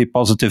also very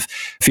positive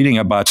feeling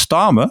about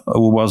Starmer,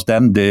 who was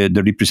then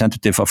the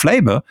representative of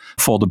Labour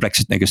for the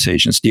Brexit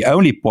negotiations. The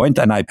only point,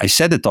 and I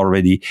said it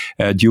already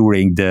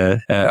during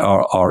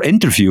our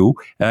interview,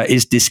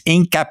 is this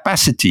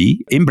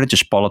incapacity in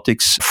British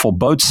politics for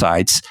both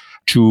sides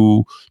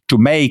to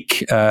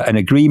make an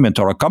agreement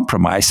or a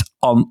compromise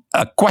on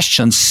a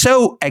question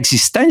so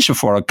existential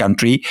for a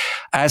country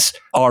as,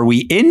 are we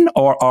in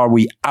or are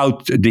we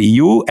out the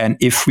EU? And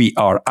if we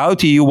are out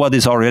the EU, what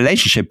is our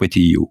relationship with the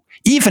EU?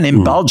 Even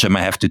in Belgium,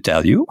 I have to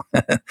tell you,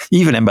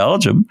 even in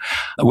Belgium,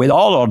 with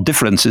all our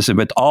differences and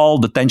with all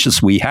the tensions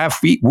we have,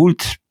 we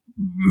would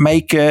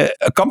make a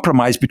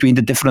compromise between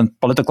the different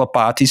political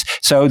parties.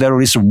 So there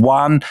is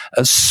one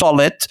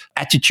solid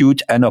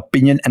attitude and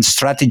opinion and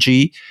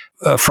strategy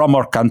from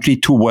our country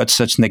towards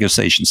such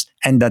negotiations.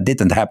 And that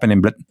didn't happen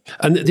in Britain.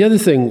 And the other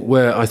thing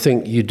where I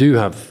think you do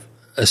have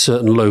a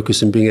certain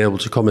locus in being able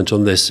to comment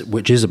on this,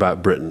 which is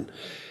about Britain,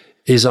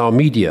 is our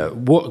media.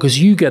 Because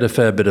you get a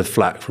fair bit of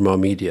flack from our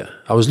media.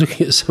 I was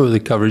looking at some of the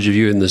coverage of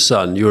you in The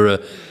Sun. You're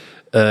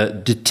a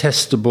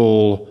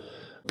detestable,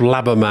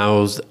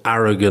 blabbermouthed,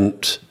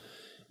 arrogant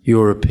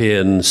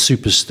European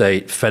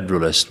superstate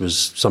federalist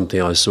was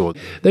something I saw.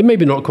 They may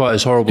be not quite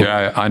as horrible.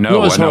 Yeah, I know.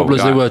 Not as horrible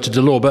as they were to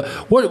Delors.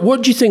 But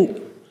what do you think?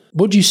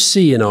 What do you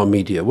see in our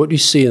media? What do you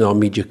see in our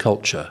media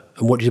culture?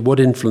 And what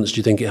influence do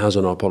you think it has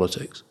on our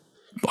politics?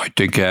 I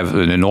think it has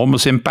an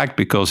enormous impact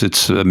because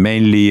it's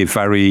mainly a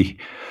very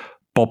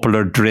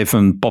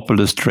populist-driven.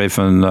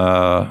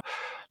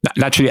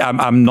 Naturally,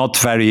 I'm not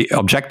very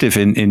objective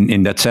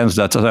in that sense.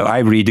 That I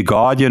read The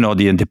Guardian or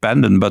The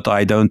Independent, but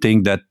I don't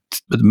think that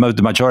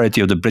the majority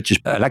of the British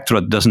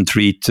electorate doesn't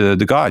read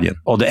The Guardian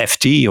or the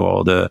FT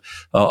or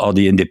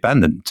the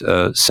Independent.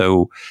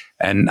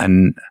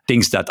 And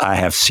things that I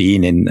have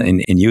seen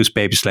in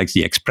newspapers like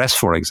the Express,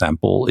 for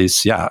example,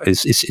 is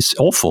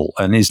awful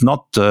and is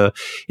not the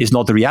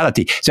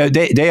reality. So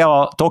they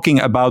are talking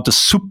about the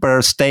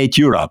super state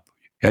Europe.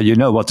 You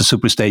know what the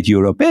superstate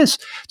Europe is.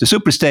 The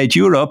superstate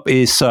Europe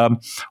is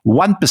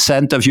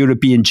 1% of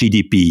European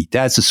GDP.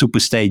 That's the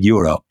superstate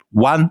Europe,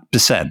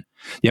 1%.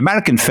 The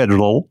American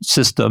federal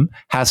system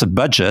has a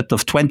budget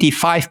of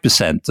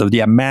 25% of the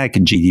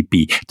American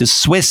GDP. The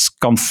Swiss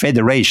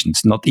Confederation,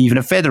 it's not even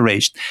a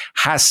federation,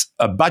 has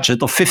a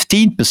budget of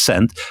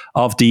 15%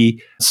 of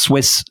the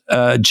Swiss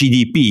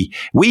GDP.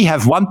 We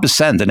have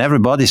 1%, and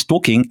everybody's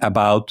talking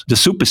about the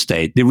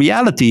superstate. The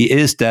reality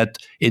is that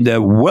in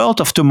the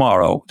world of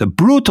tomorrow, the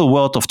brutal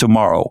world of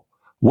tomorrow,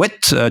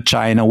 with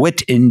China,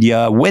 with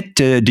India, with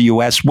the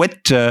US, with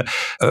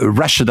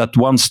Russia that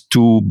wants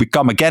to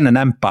become again an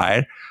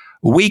empire,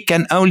 we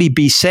can only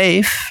be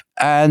safe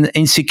and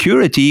in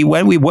security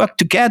when we work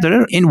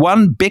together in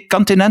one big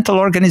continental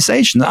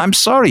organization. I'm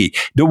sorry.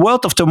 The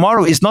world of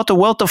tomorrow is not a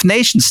world of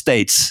nation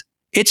states.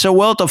 It's a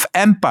world of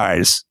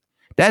empires.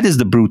 That is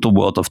the brutal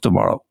world of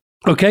tomorrow.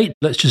 Okay,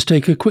 let's just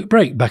take a quick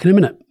break. Back in a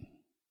minute.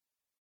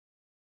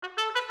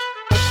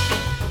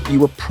 You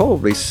were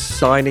probably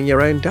signing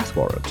your own death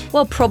warrant.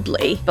 Well,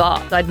 probably,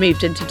 but I'd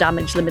moved into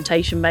damage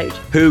limitation mode.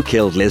 Who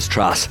killed Liz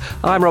Truss?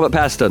 I'm Robert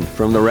Peston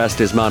from The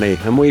Rest is Money,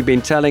 and we've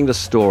been telling the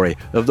story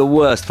of the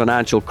worst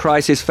financial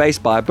crisis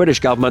faced by a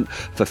British government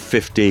for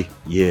 50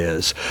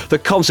 years. The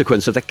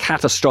consequence of the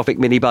catastrophic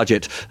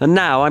mini-budget. And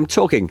now I'm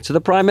talking to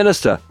the Prime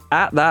Minister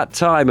at that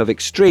time of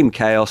extreme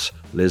chaos,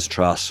 Liz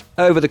Truss.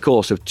 Over the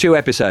course of 2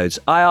 episodes,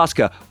 I ask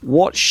her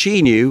what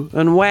she knew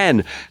and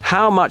when,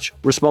 how much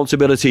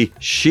responsibility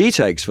she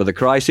takes for the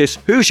crisis,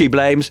 who she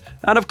blames,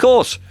 and of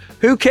course,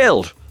 who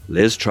killed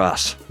Liz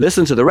Truss.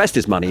 Listen to The Rest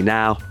is Money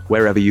now,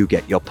 wherever you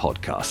get your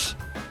podcasts.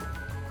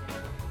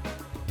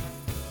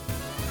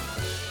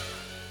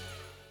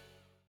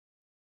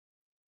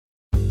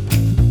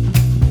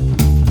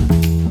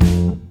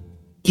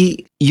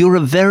 You're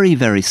a very,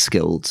 very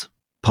skilled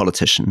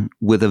politician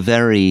with a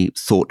very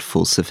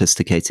thoughtful,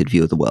 sophisticated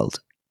view of the world.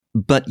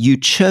 But you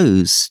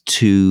chose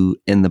to,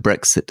 in the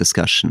Brexit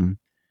discussion,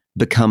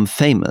 become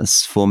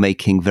famous for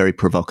making very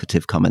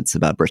provocative comments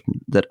about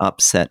Britain that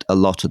upset a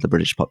lot of the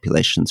British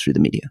population through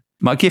the media.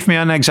 Well, give me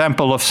an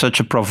example of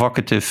such a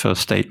provocative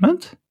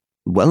statement.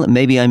 Well,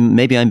 maybe I'm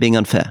being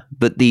unfair,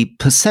 but the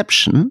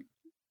perception,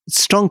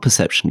 strong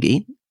perception,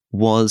 Guy,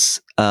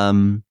 was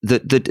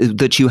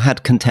that you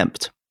had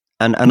contempt,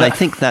 and no. I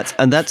think that's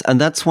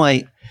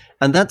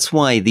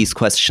why these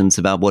questions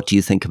about what do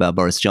you think about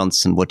Boris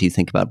Johnson, what do you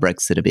think about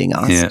Brexit are being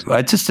asked. Yeah,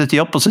 it's just that the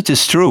opposite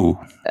is true.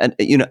 And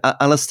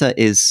Alistair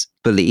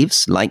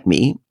believes, like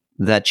me,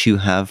 that you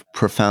have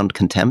profound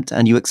contempt,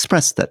 and you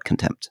express that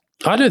contempt.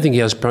 I don't think he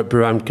has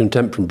profound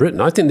contempt from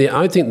Britain. I think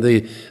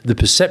the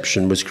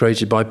perception was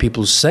created by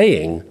people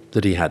saying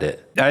that he had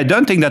it. I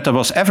don't think that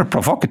was ever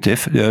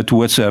provocative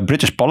towards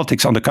British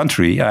politics. On the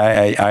contrary,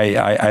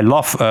 I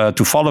love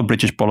to follow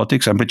British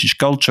politics and British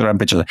culture and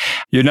British.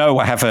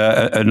 I have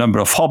a number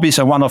of hobbies,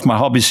 and one of my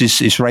hobbies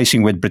is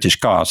racing with British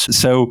cars.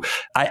 So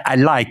I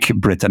like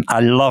Britain.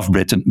 I love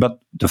Britain. But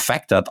the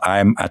fact that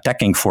I'm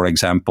attacking, for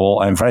example,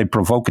 I'm very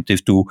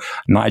provocative to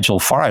Nigel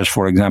Farage,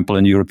 for example,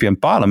 in the European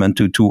Parliament,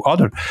 to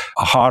other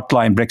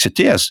hardline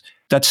Brexiteers.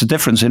 That's a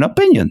difference in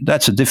opinion.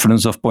 That's a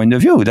difference of point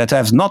of view. That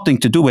has nothing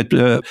to do with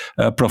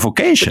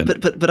provocation.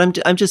 But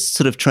I'm just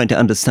sort of trying to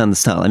understand the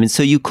style. I mean,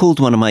 so you called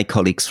one of my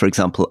colleagues, for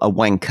example, a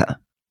wanker.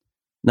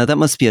 Now, that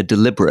must be a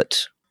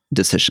deliberate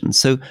decision.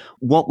 So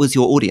what was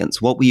your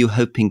audience? What were you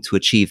hoping to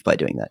achieve by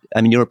doing that?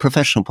 I mean, you're a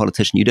professional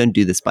politician. You don't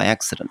do this by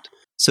accident.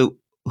 So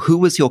who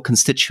was your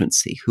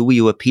constituency? Who were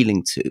you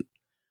appealing to?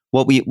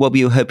 What were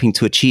you hoping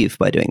to achieve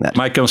by doing that?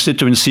 My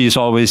constituency is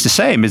always the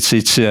same.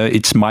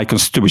 It's my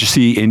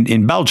constituency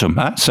in Belgium.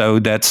 So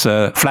that's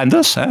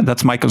Flanders.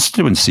 That's my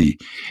constituency.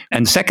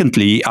 And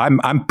secondly,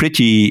 I'm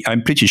pretty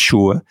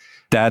sure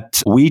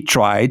that we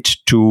tried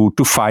to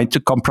find a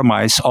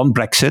compromise on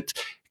Brexit,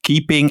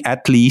 keeping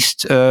at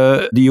least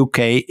the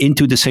UK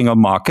into the single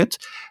market.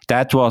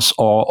 That was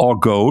our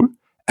goal.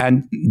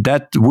 And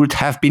that would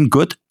have been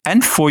good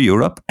and for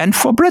Europe and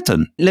for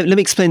Britain. Let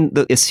me explain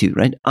the issue,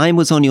 right? I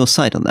was on your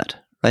side on that,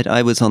 right?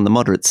 I was on the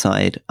moderate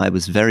side. I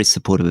was very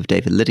supportive of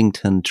David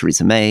Lidington,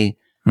 Theresa May.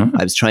 Mm-hmm.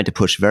 I was trying to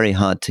push very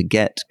hard to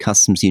get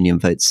customs union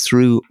votes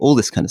through, all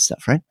this kind of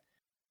stuff, right?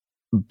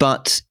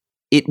 But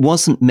it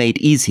wasn't made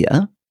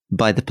easier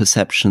by the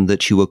perception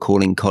that you were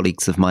calling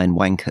colleagues of mine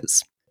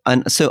wankers.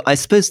 And so I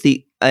suppose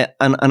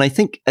I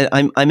think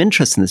I'm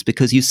interested in this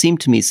because you seem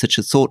to me such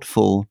a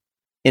thoughtful,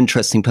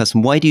 interesting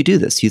person. Why do you do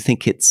this? You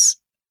think it's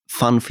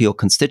fun for your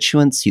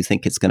constituents? You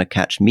think it's going to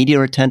catch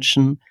media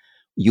attention?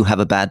 you have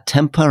a bad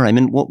temper? I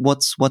mean,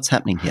 what's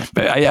happening here?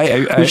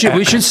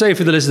 We should say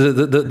for the listener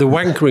that the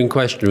wanker in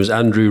question was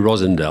Andrew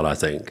Rosendale, I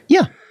think.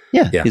 Yeah.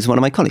 He's one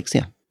of my colleagues,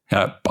 yeah.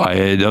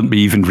 I don't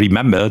even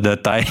remember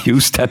that I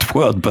used that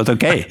word, but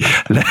okay.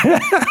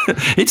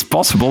 It's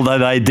possible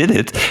that I did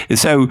it.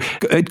 So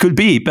it could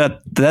be,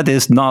 but that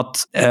is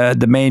not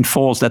the main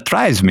force that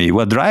drives me.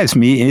 What drives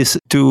me is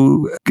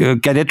to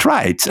get it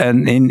right.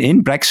 And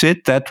in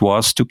Brexit, that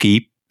was to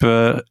keep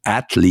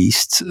at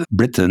least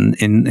Britain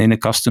in a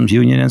customs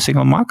union and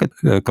single market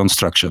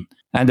construction.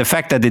 And the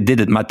fact that it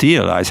didn't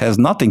materialize has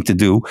nothing to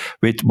do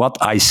with what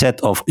I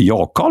said of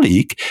your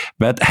colleague,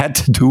 but had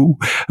to do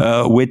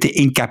with the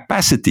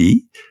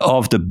incapacity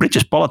of the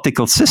British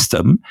political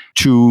system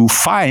to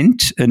find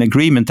an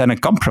agreement and a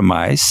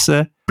compromise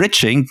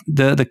bridging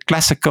the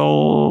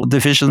classical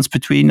divisions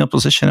between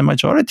opposition and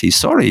majority.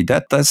 Sorry,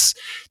 that's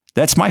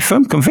my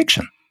firm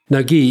conviction.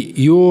 Now, Guy,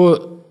 you're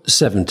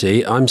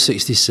 70, I'm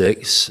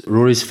 66,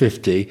 Rory's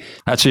 50.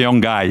 That's a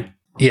young guy.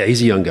 Yeah,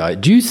 he's a young guy.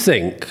 Do you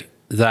think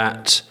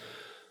that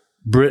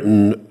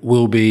Britain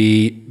will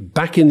be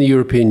back in the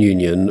European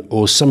Union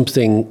or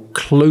something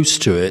close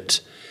to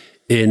it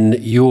in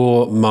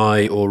your,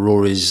 my, or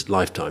Rory's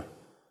lifetime?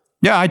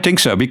 Yeah, I think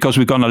so, because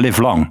we're going to live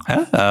long,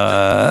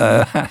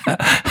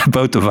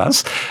 both of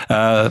us,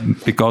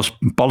 because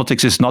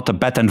politics is not a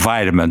bad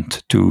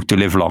environment to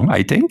live long,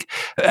 I think.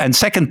 And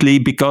secondly,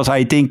 because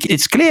I think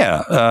it's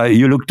clear.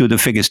 You look to the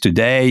figures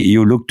today,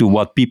 you look to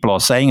what people are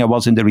saying. I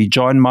was in the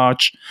Rejoin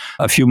March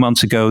a few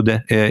months ago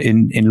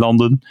in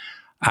London.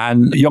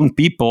 And young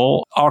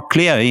people are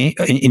clearly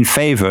in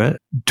favor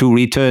to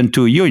return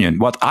to a union.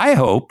 What I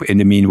hope, in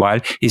the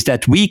meanwhile, is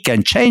that we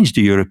can change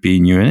the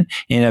European Union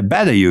in a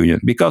better union.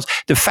 Because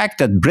the fact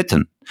that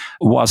Britain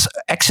was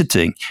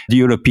exiting the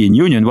European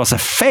Union was a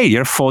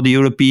failure for the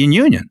European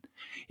Union.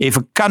 If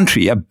a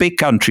country, a big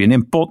country, an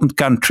important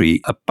country,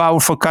 a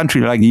powerful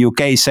country like the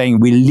UK is saying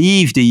we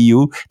leave the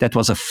EU, that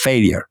was a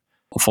failure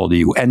for the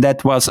EU. And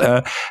that was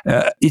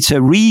it's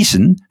a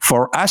reason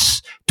for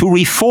us to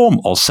reform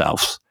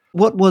ourselves.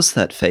 What was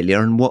that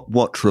failure and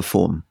what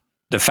reform?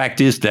 The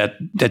fact is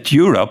that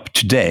Europe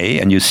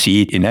today, and you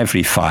see it in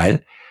every file,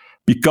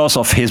 because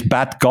of his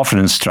bad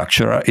governance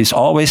structure, is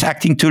always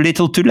acting too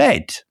little too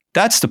late.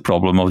 That's the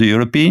problem of the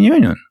European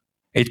Union.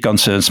 It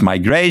concerns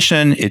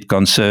migration, it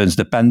concerns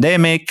the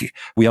pandemic.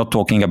 We are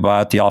talking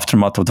about the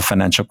aftermath of the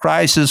financial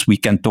crisis. We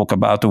can talk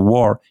about the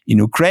war in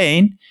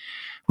Ukraine.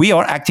 We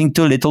are acting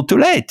too little too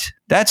late.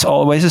 That's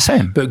always the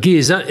same. But Guy,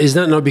 is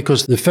that not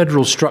because the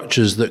federal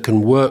structures that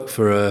can work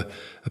for a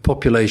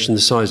population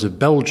the size of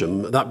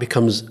Belgium, that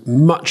becomes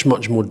much,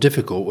 much more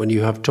difficult when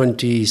you have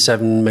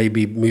 27,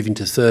 maybe moving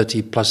to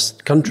 30 plus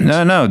countries?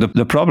 No.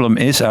 The problem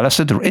is,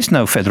 Alistair, there is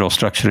no federal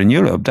structure in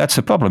Europe. That's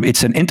the problem.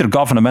 It's an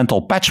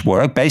intergovernmental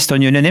patchwork based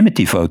on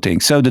unanimity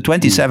voting. So the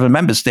 27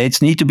 member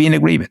states need to be in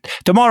agreement.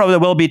 Tomorrow there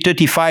will be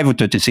 35 or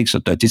 36 or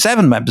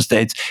 37 member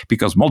states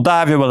because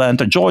Moldavia will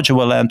enter, Georgia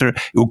will enter,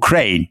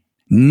 Ukraine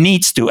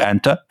needs to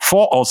enter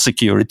for our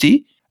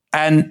security,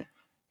 and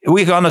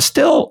we're going to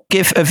still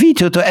give a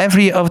veto to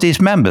every of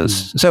these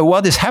members. So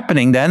what is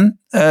happening then?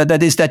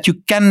 That is that you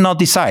cannot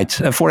decide.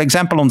 For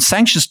example, on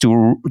sanctions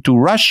to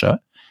Russia,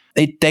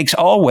 it takes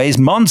always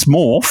months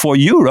more for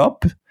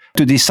Europe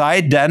to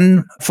decide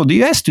than for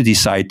the US to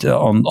decide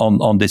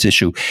on this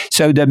issue.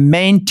 So the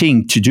main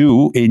thing to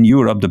do in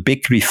Europe, the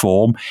big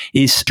reform,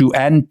 is to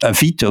end a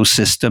veto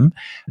system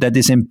that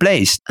is in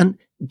place. And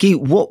Guy,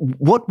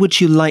 what would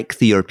you like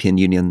the European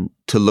Union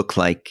to look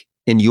like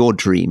in your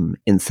dream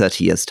in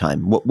 30 years'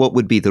 time? What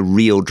would be the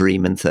real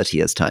dream in 30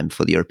 years' time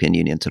for the European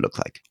Union to look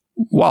like?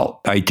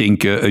 Well, I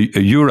think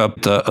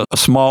Europe, a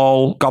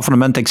small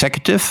government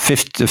executive,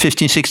 15,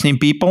 16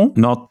 people,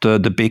 not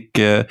the big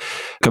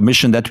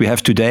commission that we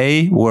have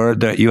today, where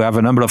you have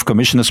a number of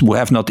commissioners who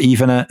have not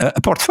even a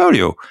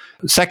portfolio.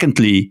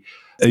 Secondly,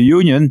 a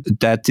union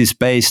that is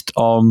based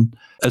on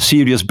a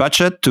serious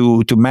budget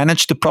to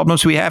manage the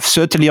problems we have,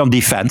 certainly on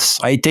defense.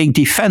 I think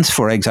defense,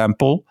 for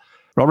example,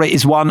 Rory,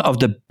 is one of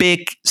the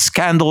big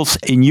scandals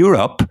in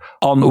Europe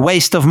on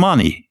waste of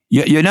money.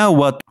 You know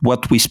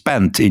what we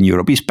spent in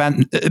Europe? We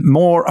spent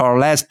more or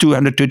less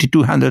 230,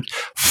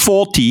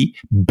 240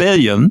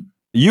 billion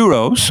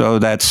euros. So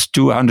that's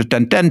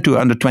 210,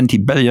 220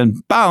 billion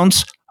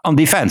pounds on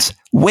defense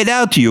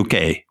without the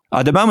UK.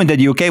 At the moment that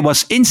the UK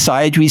was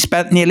inside, we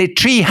spent nearly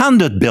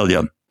 300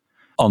 billion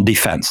on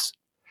defense.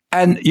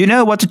 And you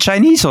know what the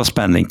Chinese are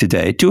spending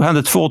today?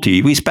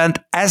 240. We spent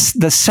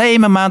the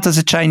same amount as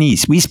the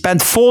Chinese. We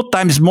spent 4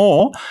 times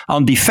more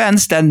on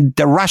defense than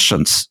the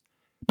Russians.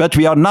 But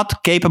we are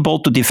not capable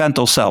to defend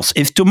ourselves.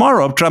 If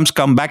tomorrow Trump's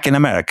come back in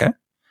America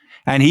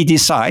and he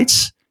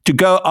decides to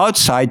go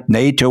outside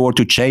NATO or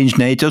to change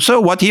NATO, so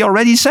what he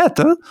already said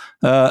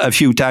a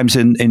few times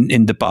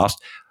in the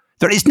past,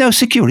 there is no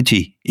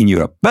security in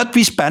Europe. But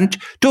we spent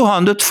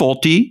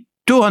 240,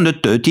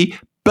 230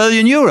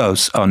 billion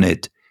euros on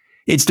it.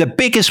 It's the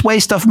biggest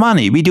waste of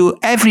money. We do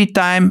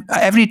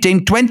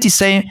everything 20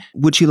 same.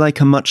 Would you like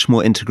a much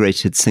more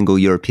integrated single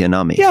European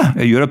army? Yeah,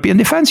 a European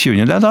Defence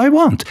Union, that I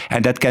want.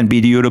 And that can be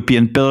the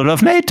European pillar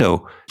of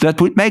NATO. That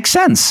would make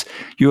sense.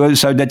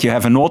 So that you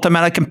have a North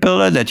American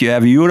pillar, that you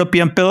have a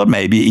European pillar,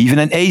 maybe even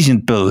an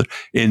Asian pillar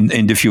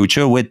in the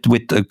future with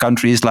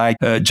countries like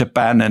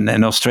Japan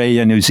and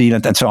Australia, New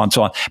Zealand, and so on and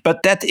so on.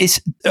 But that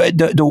is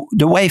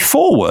the way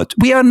forward.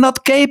 We are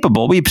not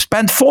capable. We've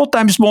spent 4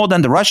 times more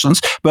than the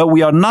Russians, but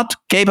we are not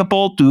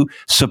capable to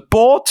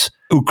support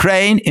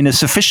Ukraine in a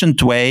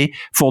sufficient way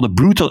for the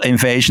brutal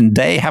invasion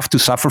they have to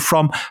suffer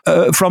from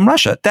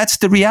Russia. That's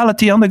the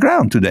reality on the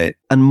ground today.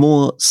 And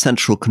more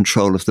central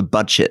control of the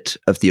budget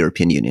of the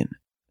European Union.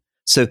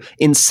 So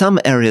in some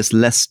areas,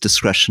 less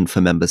discretion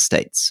for member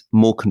states,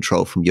 more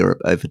control from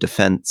Europe over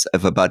defense,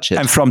 over budget.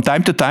 And from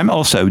time to time,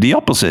 also the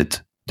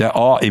opposite. There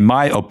are, in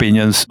my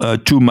opinions,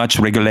 too much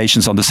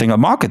regulations on the single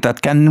market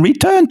that can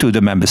return to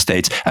the member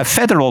states. A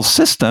federal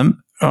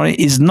system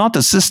is not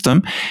a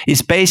system,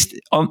 is based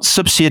on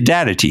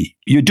subsidiarity.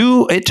 You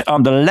do it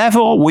on the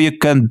level where you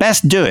can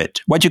best do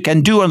it. What you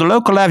can do on the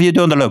local level, you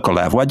do on the local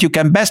level. What you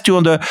can best do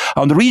on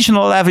the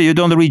regional level, you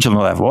do on the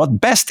regional level.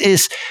 What best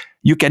is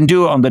you can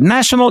do on the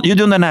national, you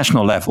do on the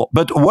national level.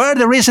 But where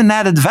there is an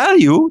added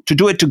value to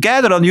do it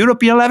together on the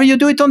European level, you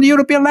do it on the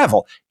European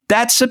level.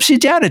 That's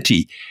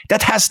subsidiarity.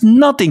 That has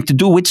nothing to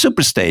do with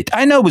superstate.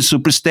 I know with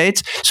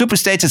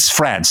superstates is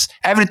France.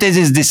 Everything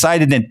is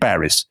decided in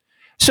Paris.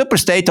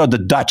 Superstate are the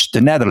Dutch,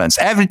 the Netherlands.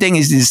 Everything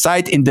is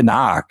decided in Den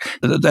Haag.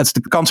 That's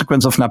the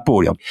consequence of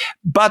Napoleon.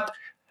 But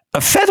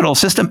a federal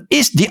system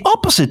is the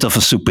opposite of a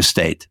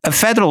superstate. A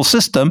federal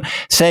system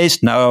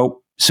says,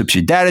 no,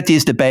 subsidiarity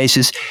is the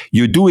basis.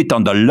 You do it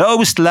on the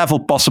lowest level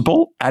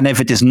possible. And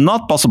if it is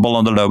not possible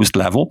on the lowest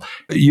level,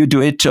 you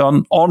do it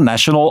on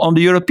national, on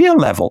the European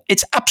level.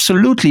 It's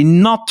absolutely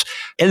not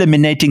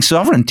eliminating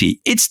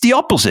sovereignty. It's the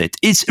opposite.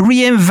 It's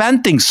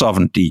reinventing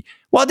sovereignty.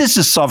 What is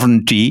the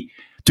sovereignty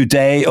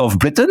today of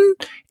Britain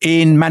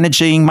in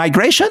managing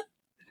migration?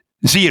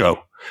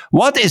 0.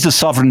 What is the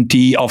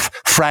sovereignty of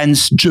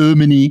France,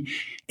 Germany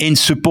in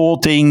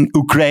supporting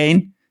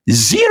Ukraine?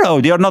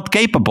 0. They are not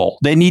capable.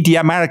 They need the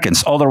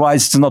Americans.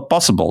 Otherwise, it's not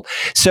possible.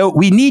 So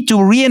we need to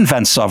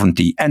reinvent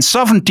sovereignty. And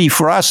sovereignty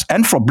for us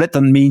and for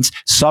Britain means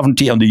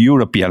sovereignty on the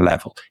European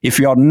level. If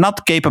we are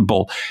not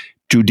capable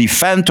to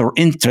defend our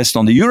interest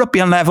on the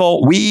European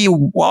level, we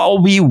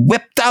will be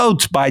whipped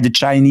out by the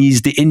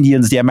Chinese, the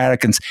Indians, the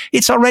Americans.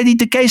 It's already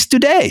the case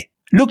today.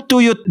 Look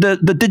to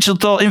the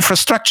digital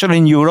infrastructure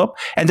in Europe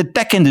and the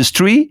tech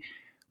industry.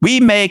 We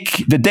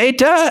make the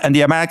data and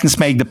the Americans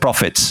make the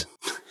profits.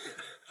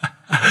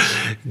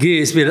 Guy,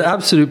 it's been an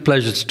absolute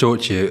pleasure to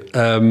talk to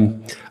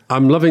you.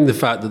 I'm loving the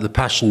fact that the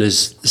passion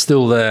is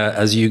still there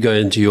as you go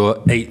into your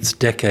 8th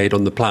decade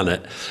on the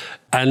planet.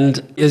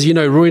 And as you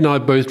know, Roy and I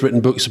have both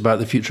written books about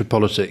the future of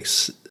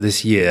politics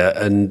this year,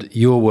 and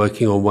you're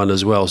working on one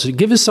as well. So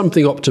give us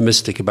something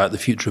optimistic about the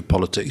future of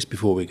politics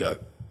before we go.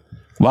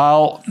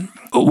 Well,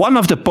 one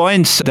of the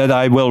points that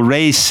I will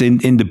raise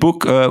in the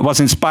book was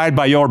inspired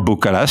by your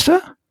book,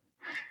 Alastair.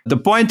 The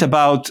point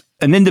about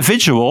an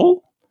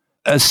individual,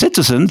 a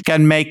citizen,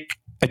 can make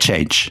a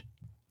change,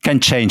 can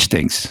change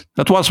things.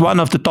 That was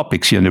one of the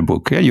topics in the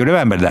book. Yeah? You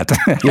remember that?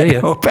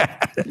 Yeah.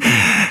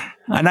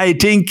 And I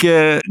think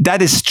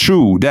that is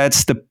true.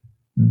 That's the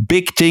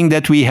big thing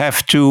that we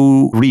have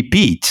to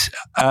repeat.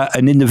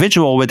 An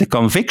individual with a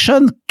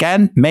conviction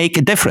can make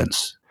a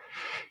difference.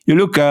 You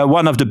look,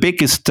 one of the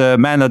biggest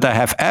men that I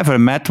have ever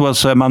met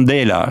was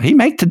Mandela. He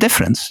made the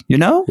difference, you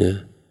know? Yeah.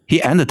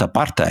 He ended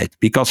apartheid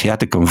because he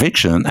had a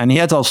conviction and he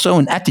had also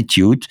an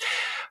attitude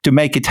to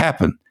make it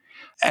happen.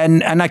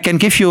 And I can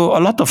give you a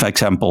lot of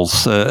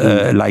examples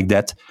like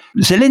that.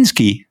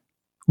 Zelensky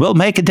will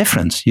make a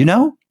difference, you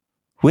know?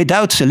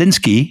 Without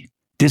Zelensky,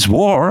 this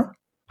war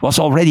was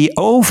already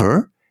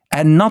over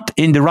and not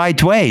in the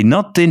right way,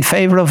 not in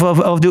favor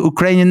of the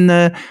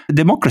Ukrainian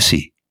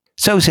democracy.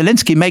 So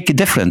Zelensky make a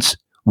difference.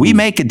 We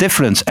make a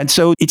difference. And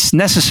so it's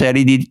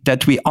necessary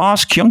that we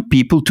ask young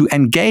people to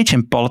engage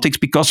in politics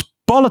because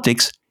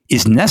politics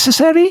is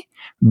necessary,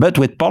 but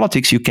with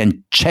politics you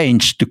can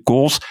change the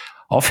course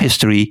of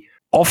history,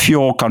 of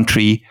your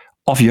country,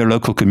 of your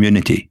local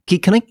community.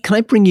 Can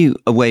I bring you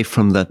away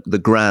from the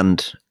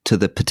grand to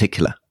the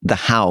particular, the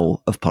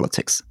how of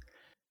politics?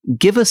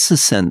 Give us a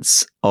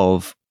sense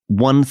of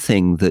one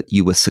thing that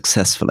you were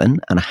successful in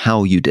and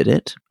how you did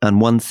it,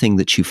 and one thing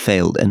that you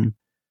failed in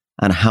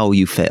and how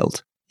you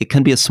failed. It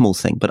can be a small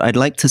thing, but I'd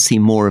like to see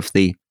more of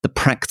the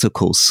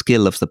practical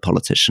skill of the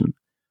politician,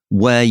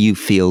 where you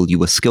feel you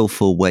were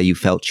skillful, where you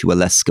felt you were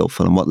less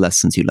skillful, and what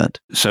lessons you learned.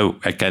 So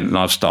I can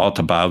now start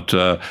about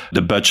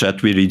the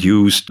budget. We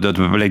reduced the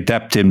public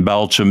debt in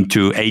Belgium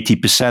to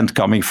 80%,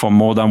 coming from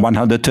more than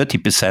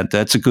 130%.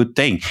 That's a good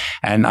thing.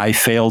 And I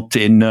failed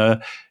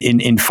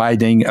in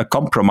finding a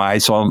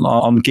compromise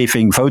on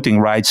giving voting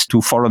rights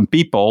to foreign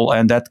people,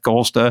 and that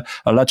caused a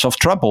lot of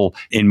trouble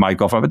in my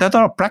government. That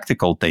are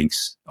practical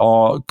things.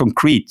 or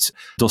concrete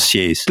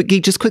dossiers. But Guy,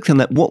 just quickly on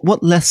that,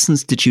 what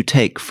lessons did you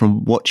take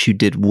from what you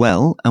did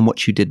well and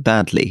what you did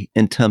badly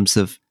in terms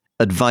of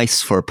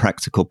advice for a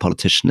practical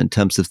politician, in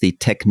terms of the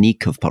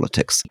technique of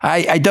politics?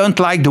 I don't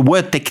like the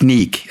word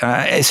technique.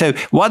 So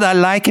what I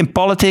like in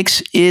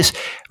politics is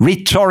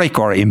rhetoric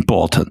are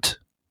important.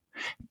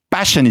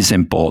 Passion is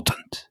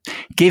important.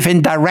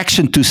 Giving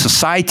direction to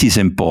society is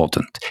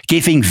important.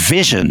 Giving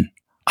vision.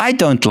 I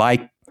don't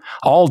like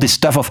all this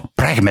stuff of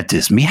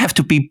pragmatism. We have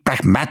to be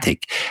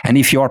pragmatic. And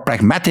if you are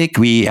pragmatic,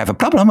 we have a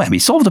problem and we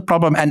solve the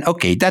problem and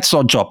okay, that's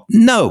our job.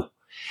 No.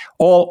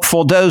 Or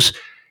for those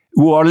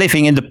who are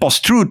living in the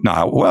post-truth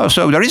now, well,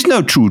 so there is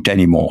no truth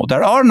anymore.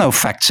 There are no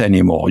facts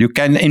anymore. You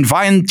can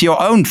invent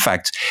your own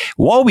facts.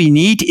 What we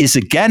need is,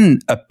 again,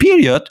 a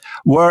period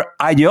where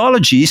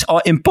ideologies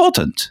are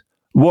important,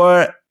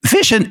 where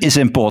vision is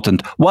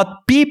important. What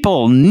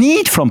people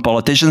need from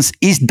politicians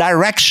is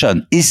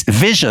direction, is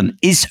vision,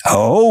 is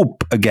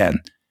hope again.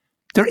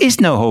 There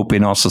is no hope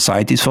in our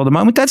societies for the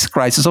moment. That's the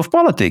crisis of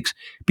politics,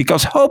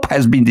 because hope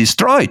has been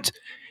destroyed.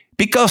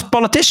 Because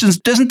politicians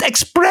doesn't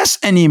express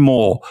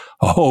anymore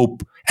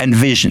hope and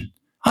vision.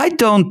 I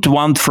don't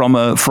want from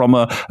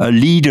a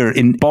leader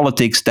in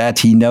politics that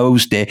he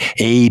knows the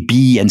A,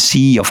 B, and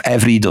C of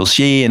every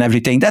dossier and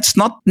everything. That's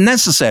not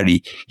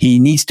necessary. He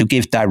needs to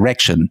give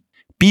direction.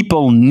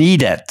 People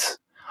need it.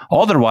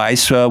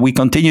 Otherwise, we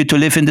continue to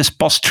live in this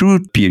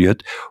post-truth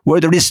period where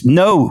there is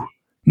no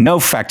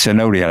facts and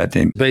no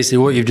reality. Basically,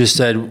 what you've just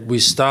said, we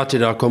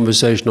started our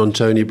conversation on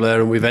Tony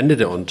Blair and we've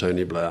ended it on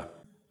Tony Blair.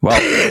 Well,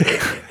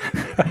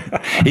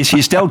 is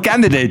he still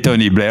candidate,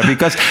 Tony Blair?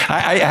 Because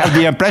I have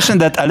the impression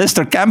that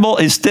Alistair Campbell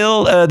is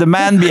still the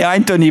man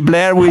behind Tony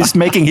Blair who is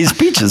making his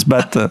speeches.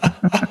 But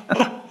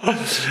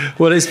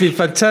well, it's been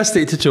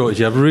fantastic to talk to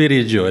you. I've really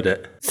enjoyed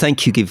it.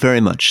 Thank you, Guy,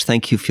 very much.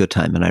 Thank you for your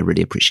time, and I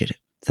really appreciate it.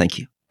 Thank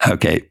you.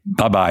 Okay,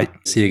 bye-bye.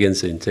 See you again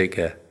soon. Take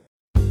care.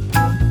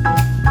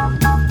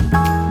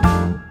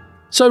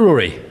 So,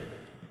 Rory,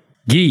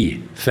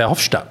 Guy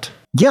Verhofstadt.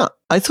 Yeah,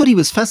 I thought he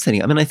was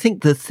fascinating. I mean, I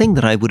think the thing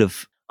that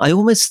I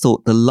almost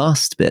thought the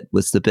last bit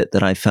was the bit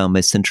that I found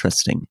most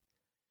interesting.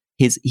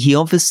 He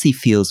obviously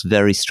feels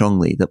very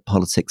strongly that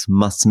politics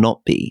must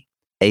not be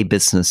a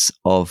business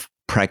of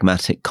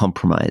pragmatic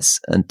compromise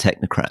and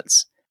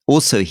technocrats.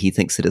 Also, he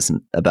thinks it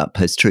isn't about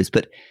post-truth,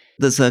 but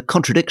there's a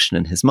contradiction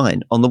in his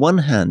mind. On the one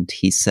hand,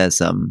 he says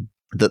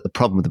that the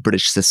problem with the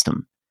British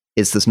system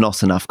is there's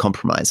not enough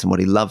compromise, and what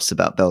he loves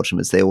about Belgium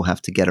is they all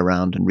have to get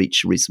around and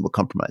reach a reasonable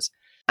compromise.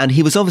 And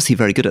he was obviously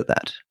very good at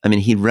that. I mean,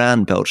 he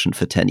ran Belgium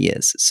for 10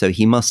 years, so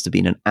he must have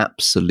been an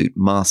absolute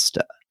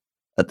master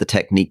at the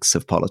techniques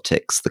of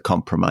politics, the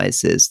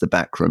compromises, the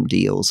backroom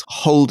deals,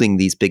 holding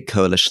these big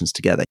coalitions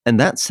together. In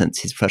that sense,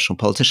 he's a professional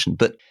politician.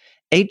 But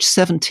age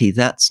 70,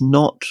 that's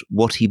not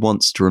what he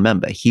wants to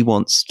remember. He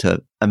wants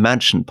to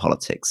imagine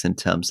politics in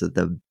terms of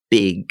the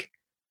big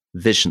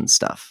vision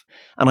stuff.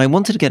 And I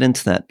wanted to get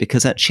into that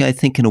because actually I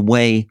think in a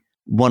way,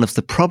 one of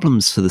the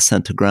problems for the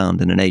centre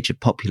ground in an age of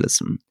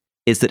populism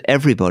is that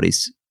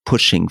everybody's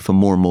pushing for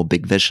more and more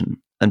big vision.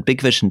 And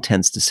big vision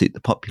tends to suit the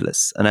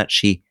populists. And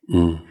actually,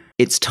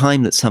 it's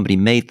time that somebody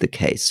made the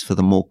case for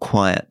the more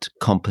quiet,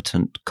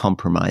 competent,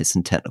 compromise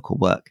and technical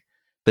work.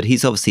 But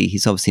he's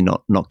obviously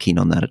not keen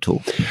on that at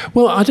all.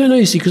 Well, I don't know,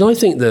 you see, because I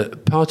think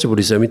that part of what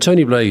he's saying, I mean,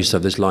 Tony Blair used to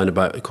have this line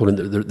about calling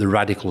it the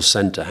radical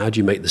centre. How do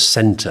you make the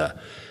centre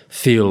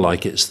feel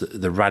like it's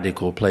the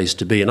radical place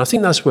to be? And I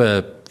think that's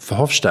where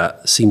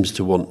Verhofstadt seems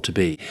to want to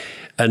be.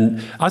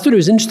 And I thought it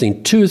was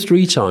interesting, 2 or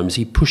 3 times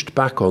he pushed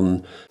back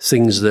on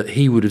things that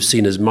he would have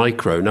seen as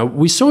micro. Now,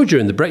 we saw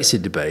during the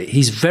Brexit debate,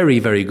 he's very,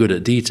 very good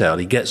at detail.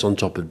 He gets on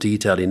top of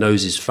detail. He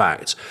knows his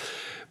facts.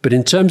 But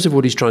in terms of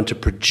what he's trying to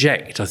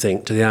project, I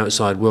think, to the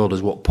outside world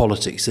as what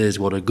politics is,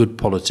 what a good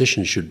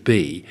politician should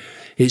be,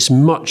 it's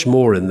much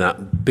more in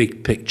that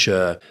big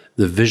picture,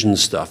 the vision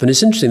stuff. And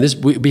it's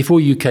interesting, before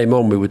you came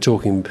on, we were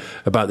talking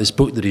about this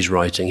book that he's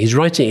writing. He's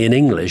writing it in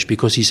English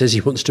because he says he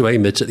wants to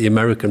aim it at the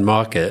American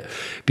market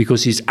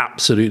because he's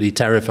absolutely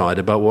terrified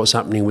about what's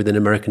happening within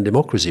American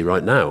democracy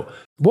right now.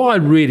 What I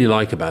really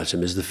like about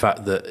him is the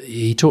fact that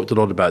he talked a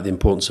lot about the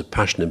importance of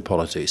passion in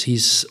politics.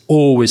 He's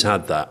always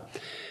had that.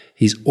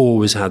 He's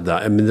always had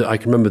that. I mean, I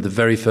can remember the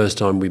very first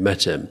time we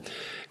met him,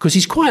 because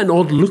he's quite an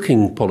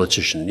odd-looking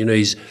politician. You know,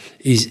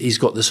 he's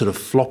got this sort of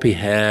floppy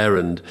hair,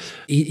 and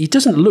he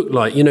doesn't look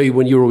like, you know,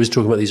 when you're always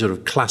talking about these sort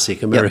of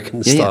classic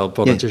American-style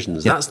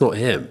politicians. That's not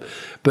him.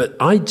 But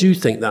I do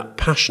think that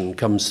passion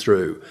comes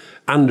through,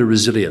 and a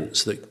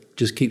resilience that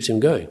just keeps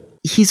him going.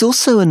 He's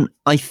also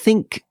I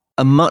think,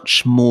 a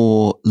much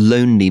more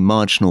lonely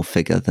marginal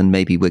figure than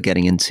maybe we're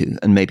getting into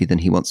and maybe than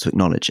he wants to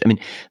acknowledge. I mean,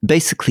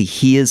 basically,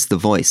 he is the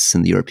voice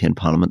in the European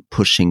Parliament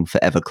pushing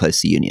for ever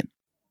closer union.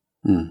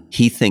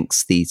 He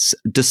thinks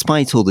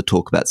despite all the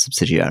talk about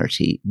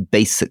subsidiarity,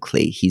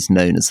 basically he's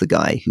known as the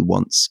guy who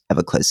wants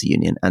ever closer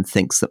union and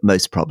thinks that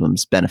most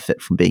problems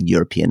benefit from being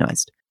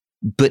Europeanized.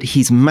 But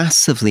he's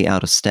massively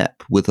out of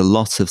step with a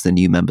lot of the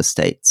new member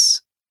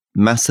states,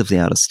 massively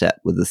out of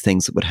step with the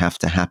things that would have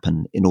to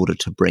happen in order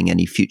to bring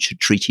any future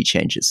treaty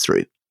changes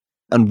through.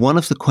 And one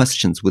of the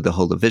questions with the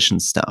whole of vision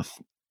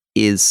stuff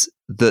is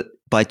that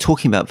by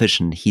talking about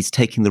vision, he's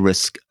taking the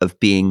risk of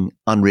being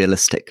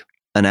unrealistic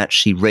and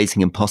actually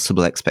raising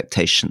impossible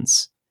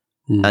expectations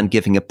and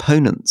giving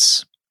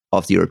opponents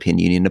of the European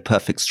Union a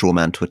perfect straw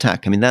man to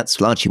attack. I mean,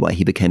 that's largely why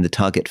he became the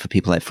target for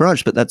people like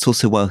Farage, but that's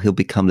also why he'll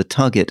become the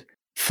target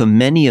for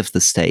many of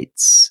the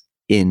states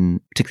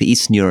in particularly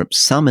Eastern Europe,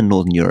 some in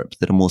Northern Europe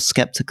that are more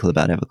skeptical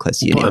about ever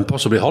closer union. And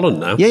possibly Holland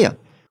now. Yeah.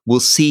 We'll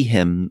see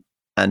him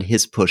and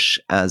his push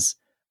as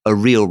a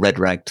real red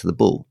rag to the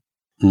bull.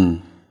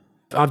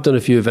 I've done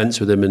a few events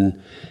with him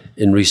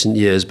in recent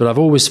years, but I've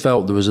always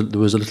felt there was a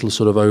little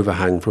sort of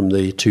overhang from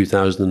the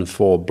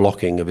 2004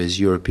 blocking of his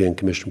European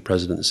Commission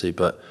presidency.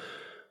 But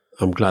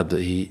I'm glad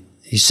that he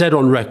said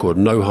on record,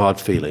 no hard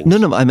feelings.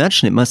 No, I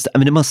imagine it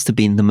must have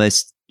been the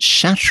most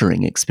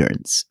shattering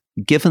experience,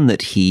 given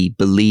that he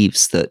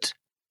believes that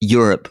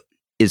Europe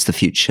is the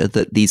future,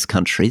 that these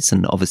countries,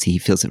 and obviously he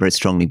feels it very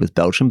strongly with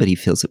Belgium, but he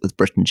feels it with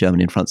Britain,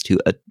 Germany, and France too,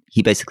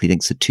 he basically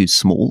thinks are too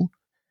small,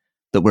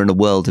 that we're in a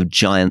world of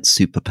giant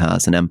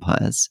superpowers and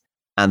empires,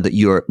 and that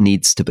Europe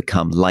needs to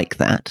become like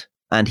that.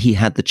 And he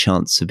had the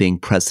chance of being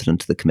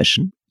president of the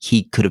Commission.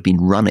 He could have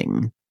been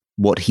running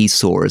what he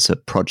saw as a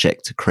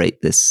project to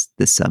create this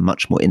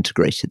much more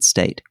integrated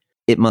state.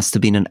 It must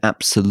have been an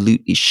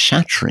absolutely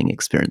shattering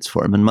experience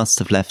for him and must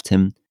have left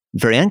him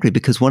very angry,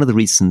 because one of the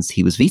reasons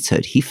he was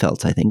vetoed, he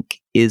felt, I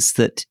think, is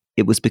that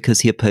it was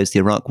because he opposed the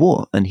Iraq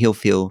War, and he'll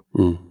feel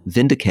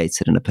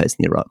vindicated in opposing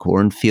the Iraq War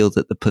and feel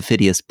that the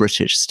perfidious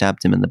British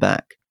stabbed him in the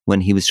back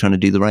when he was trying to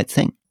do the right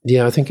thing.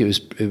 Yeah, I think it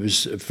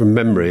was from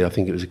memory, I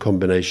think it was a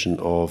combination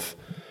of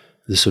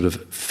the sort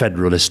of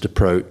federalist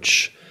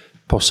approach,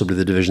 possibly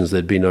the divisions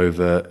there'd been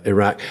over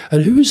Iraq.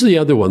 And who was the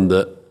other one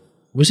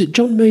was it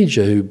John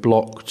Major who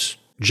blocked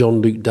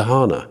Jean-Luc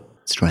Dehaene?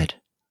 That's right.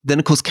 Then,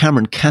 of course,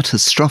 Cameron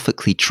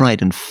catastrophically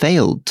tried and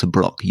failed to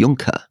block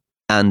Juncker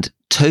and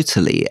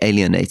totally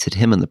alienated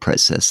him in the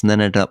process, and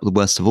then ended up with the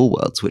worst of all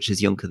worlds, which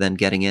is Juncker then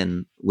getting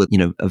in with,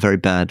 a very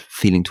bad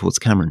feeling towards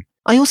Cameron.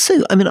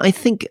 Obviously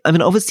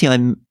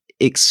I'm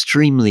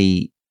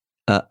extremely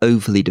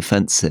overly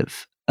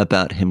defensive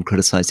about him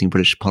criticizing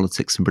British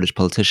politics and British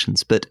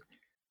politicians, but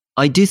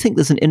I do think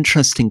there's an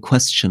interesting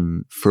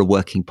question for a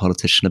working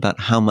politician about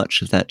how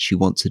much of that you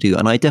want to do.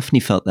 And I definitely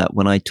felt that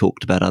when I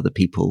talked about other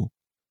people's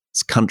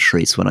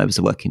countries when I was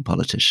a working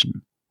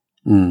politician,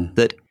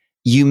 that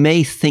you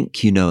may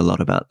think you know a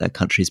lot about their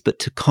countries, but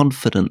to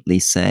confidently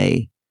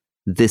say,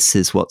 this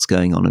is what's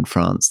going on in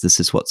France, this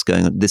is what's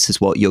going on, this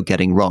is what you're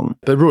getting wrong.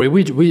 But Rory,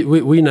 we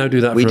now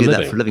do that for a living. We do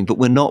that for a living, but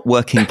we're not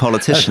working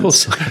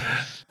politicians.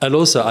 and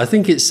also, I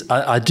think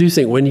I do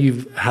think when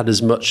you've had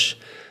as much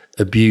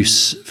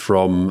abuse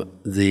from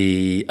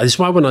it's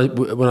why when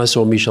I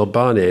saw Michel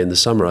Barnier in the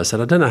summer, I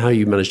said, I don't know how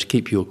you managed to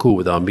keep your cool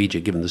with our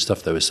media given the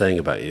stuff they were saying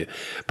about you.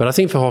 But I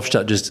think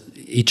Verhofstadt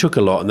he took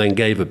a lot and then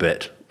gave a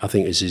bit, I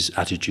think, is his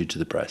attitude to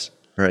the press.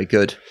 Very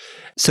good.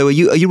 So are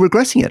you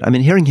regretting it? I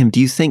mean, hearing him, do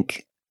you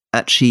think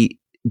actually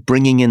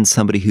bringing in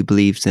somebody who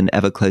believes in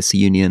ever closer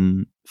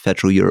union,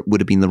 federal Europe would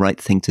have been the right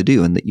thing to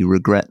do, and that you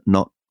regret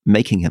not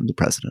making him the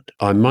president?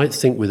 I might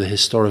think with a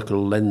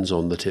historical lens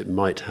on that it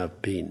might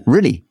have been.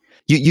 Really?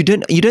 You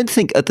don't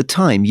think at the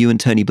time you and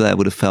Tony Blair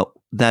would have felt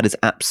that is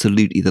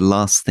absolutely the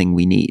last thing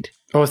we need?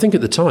 Oh, I think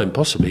at the time,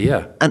 possibly,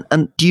 yeah.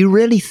 And do you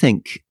really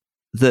think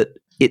that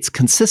it's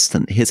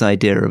consistent, his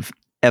idea of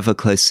ever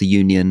closer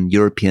union,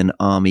 European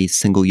army,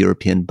 single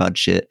European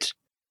budget,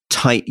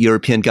 tight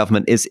European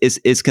government is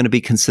going to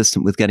be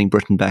consistent with getting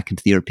Britain back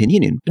into the European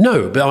Union?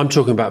 No, but I'm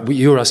talking about,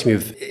 you're asking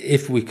me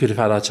if we could have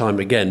had our time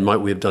again, might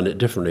we have done it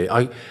differently?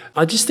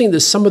 I just think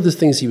that some of the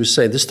things he was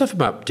saying, the stuff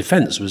about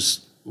defence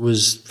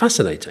was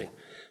fascinating,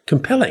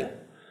 compelling.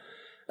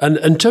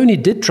 And Tony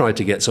did try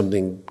to get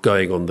something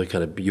going on the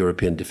kind of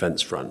European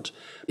defence front.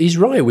 He's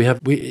right.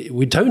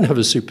 We don't have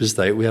a super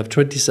state. We have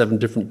 27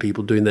 different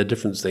people doing their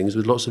different things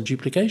with lots of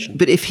duplication.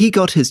 But if he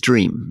got his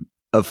dream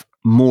of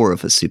more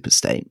of a super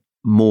state,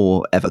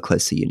 more ever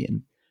closer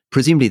union,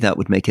 presumably that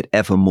would make it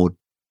ever more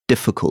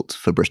difficult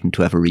for Britain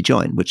to ever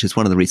rejoin, which is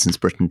one of the reasons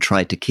Britain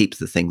tried to keep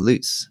the thing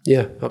loose.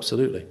 Yeah,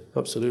 absolutely.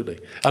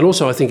 And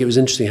also I think it was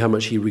interesting how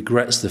much he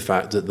regrets the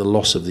fact that the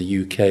loss of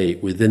the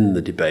UK within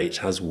the debate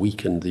has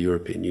weakened the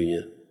European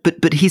Union.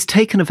 But he's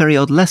taken a very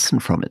odd lesson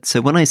from it.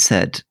 So when I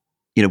said,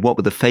 what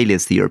were the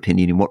failures of the European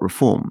Union, what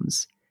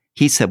reforms?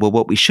 He said, well,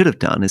 what we should have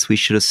done is we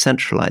should have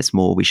centralized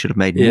more, we should have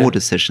made more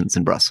decisions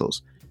in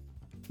Brussels.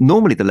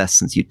 Normally the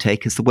lessons you'd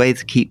take is the way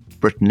to keep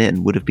Britain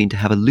in would have been to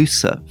have a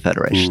looser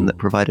federation that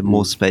provided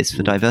more space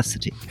for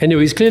diversity.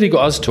 Anyway, he's clearly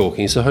got us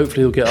talking, so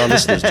hopefully he'll get our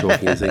listeners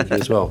talking and thinking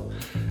as well.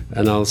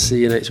 And I'll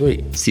see you next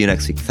week. See you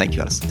next week. Thank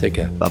you, Alison. Take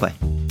care.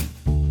 Bye-bye.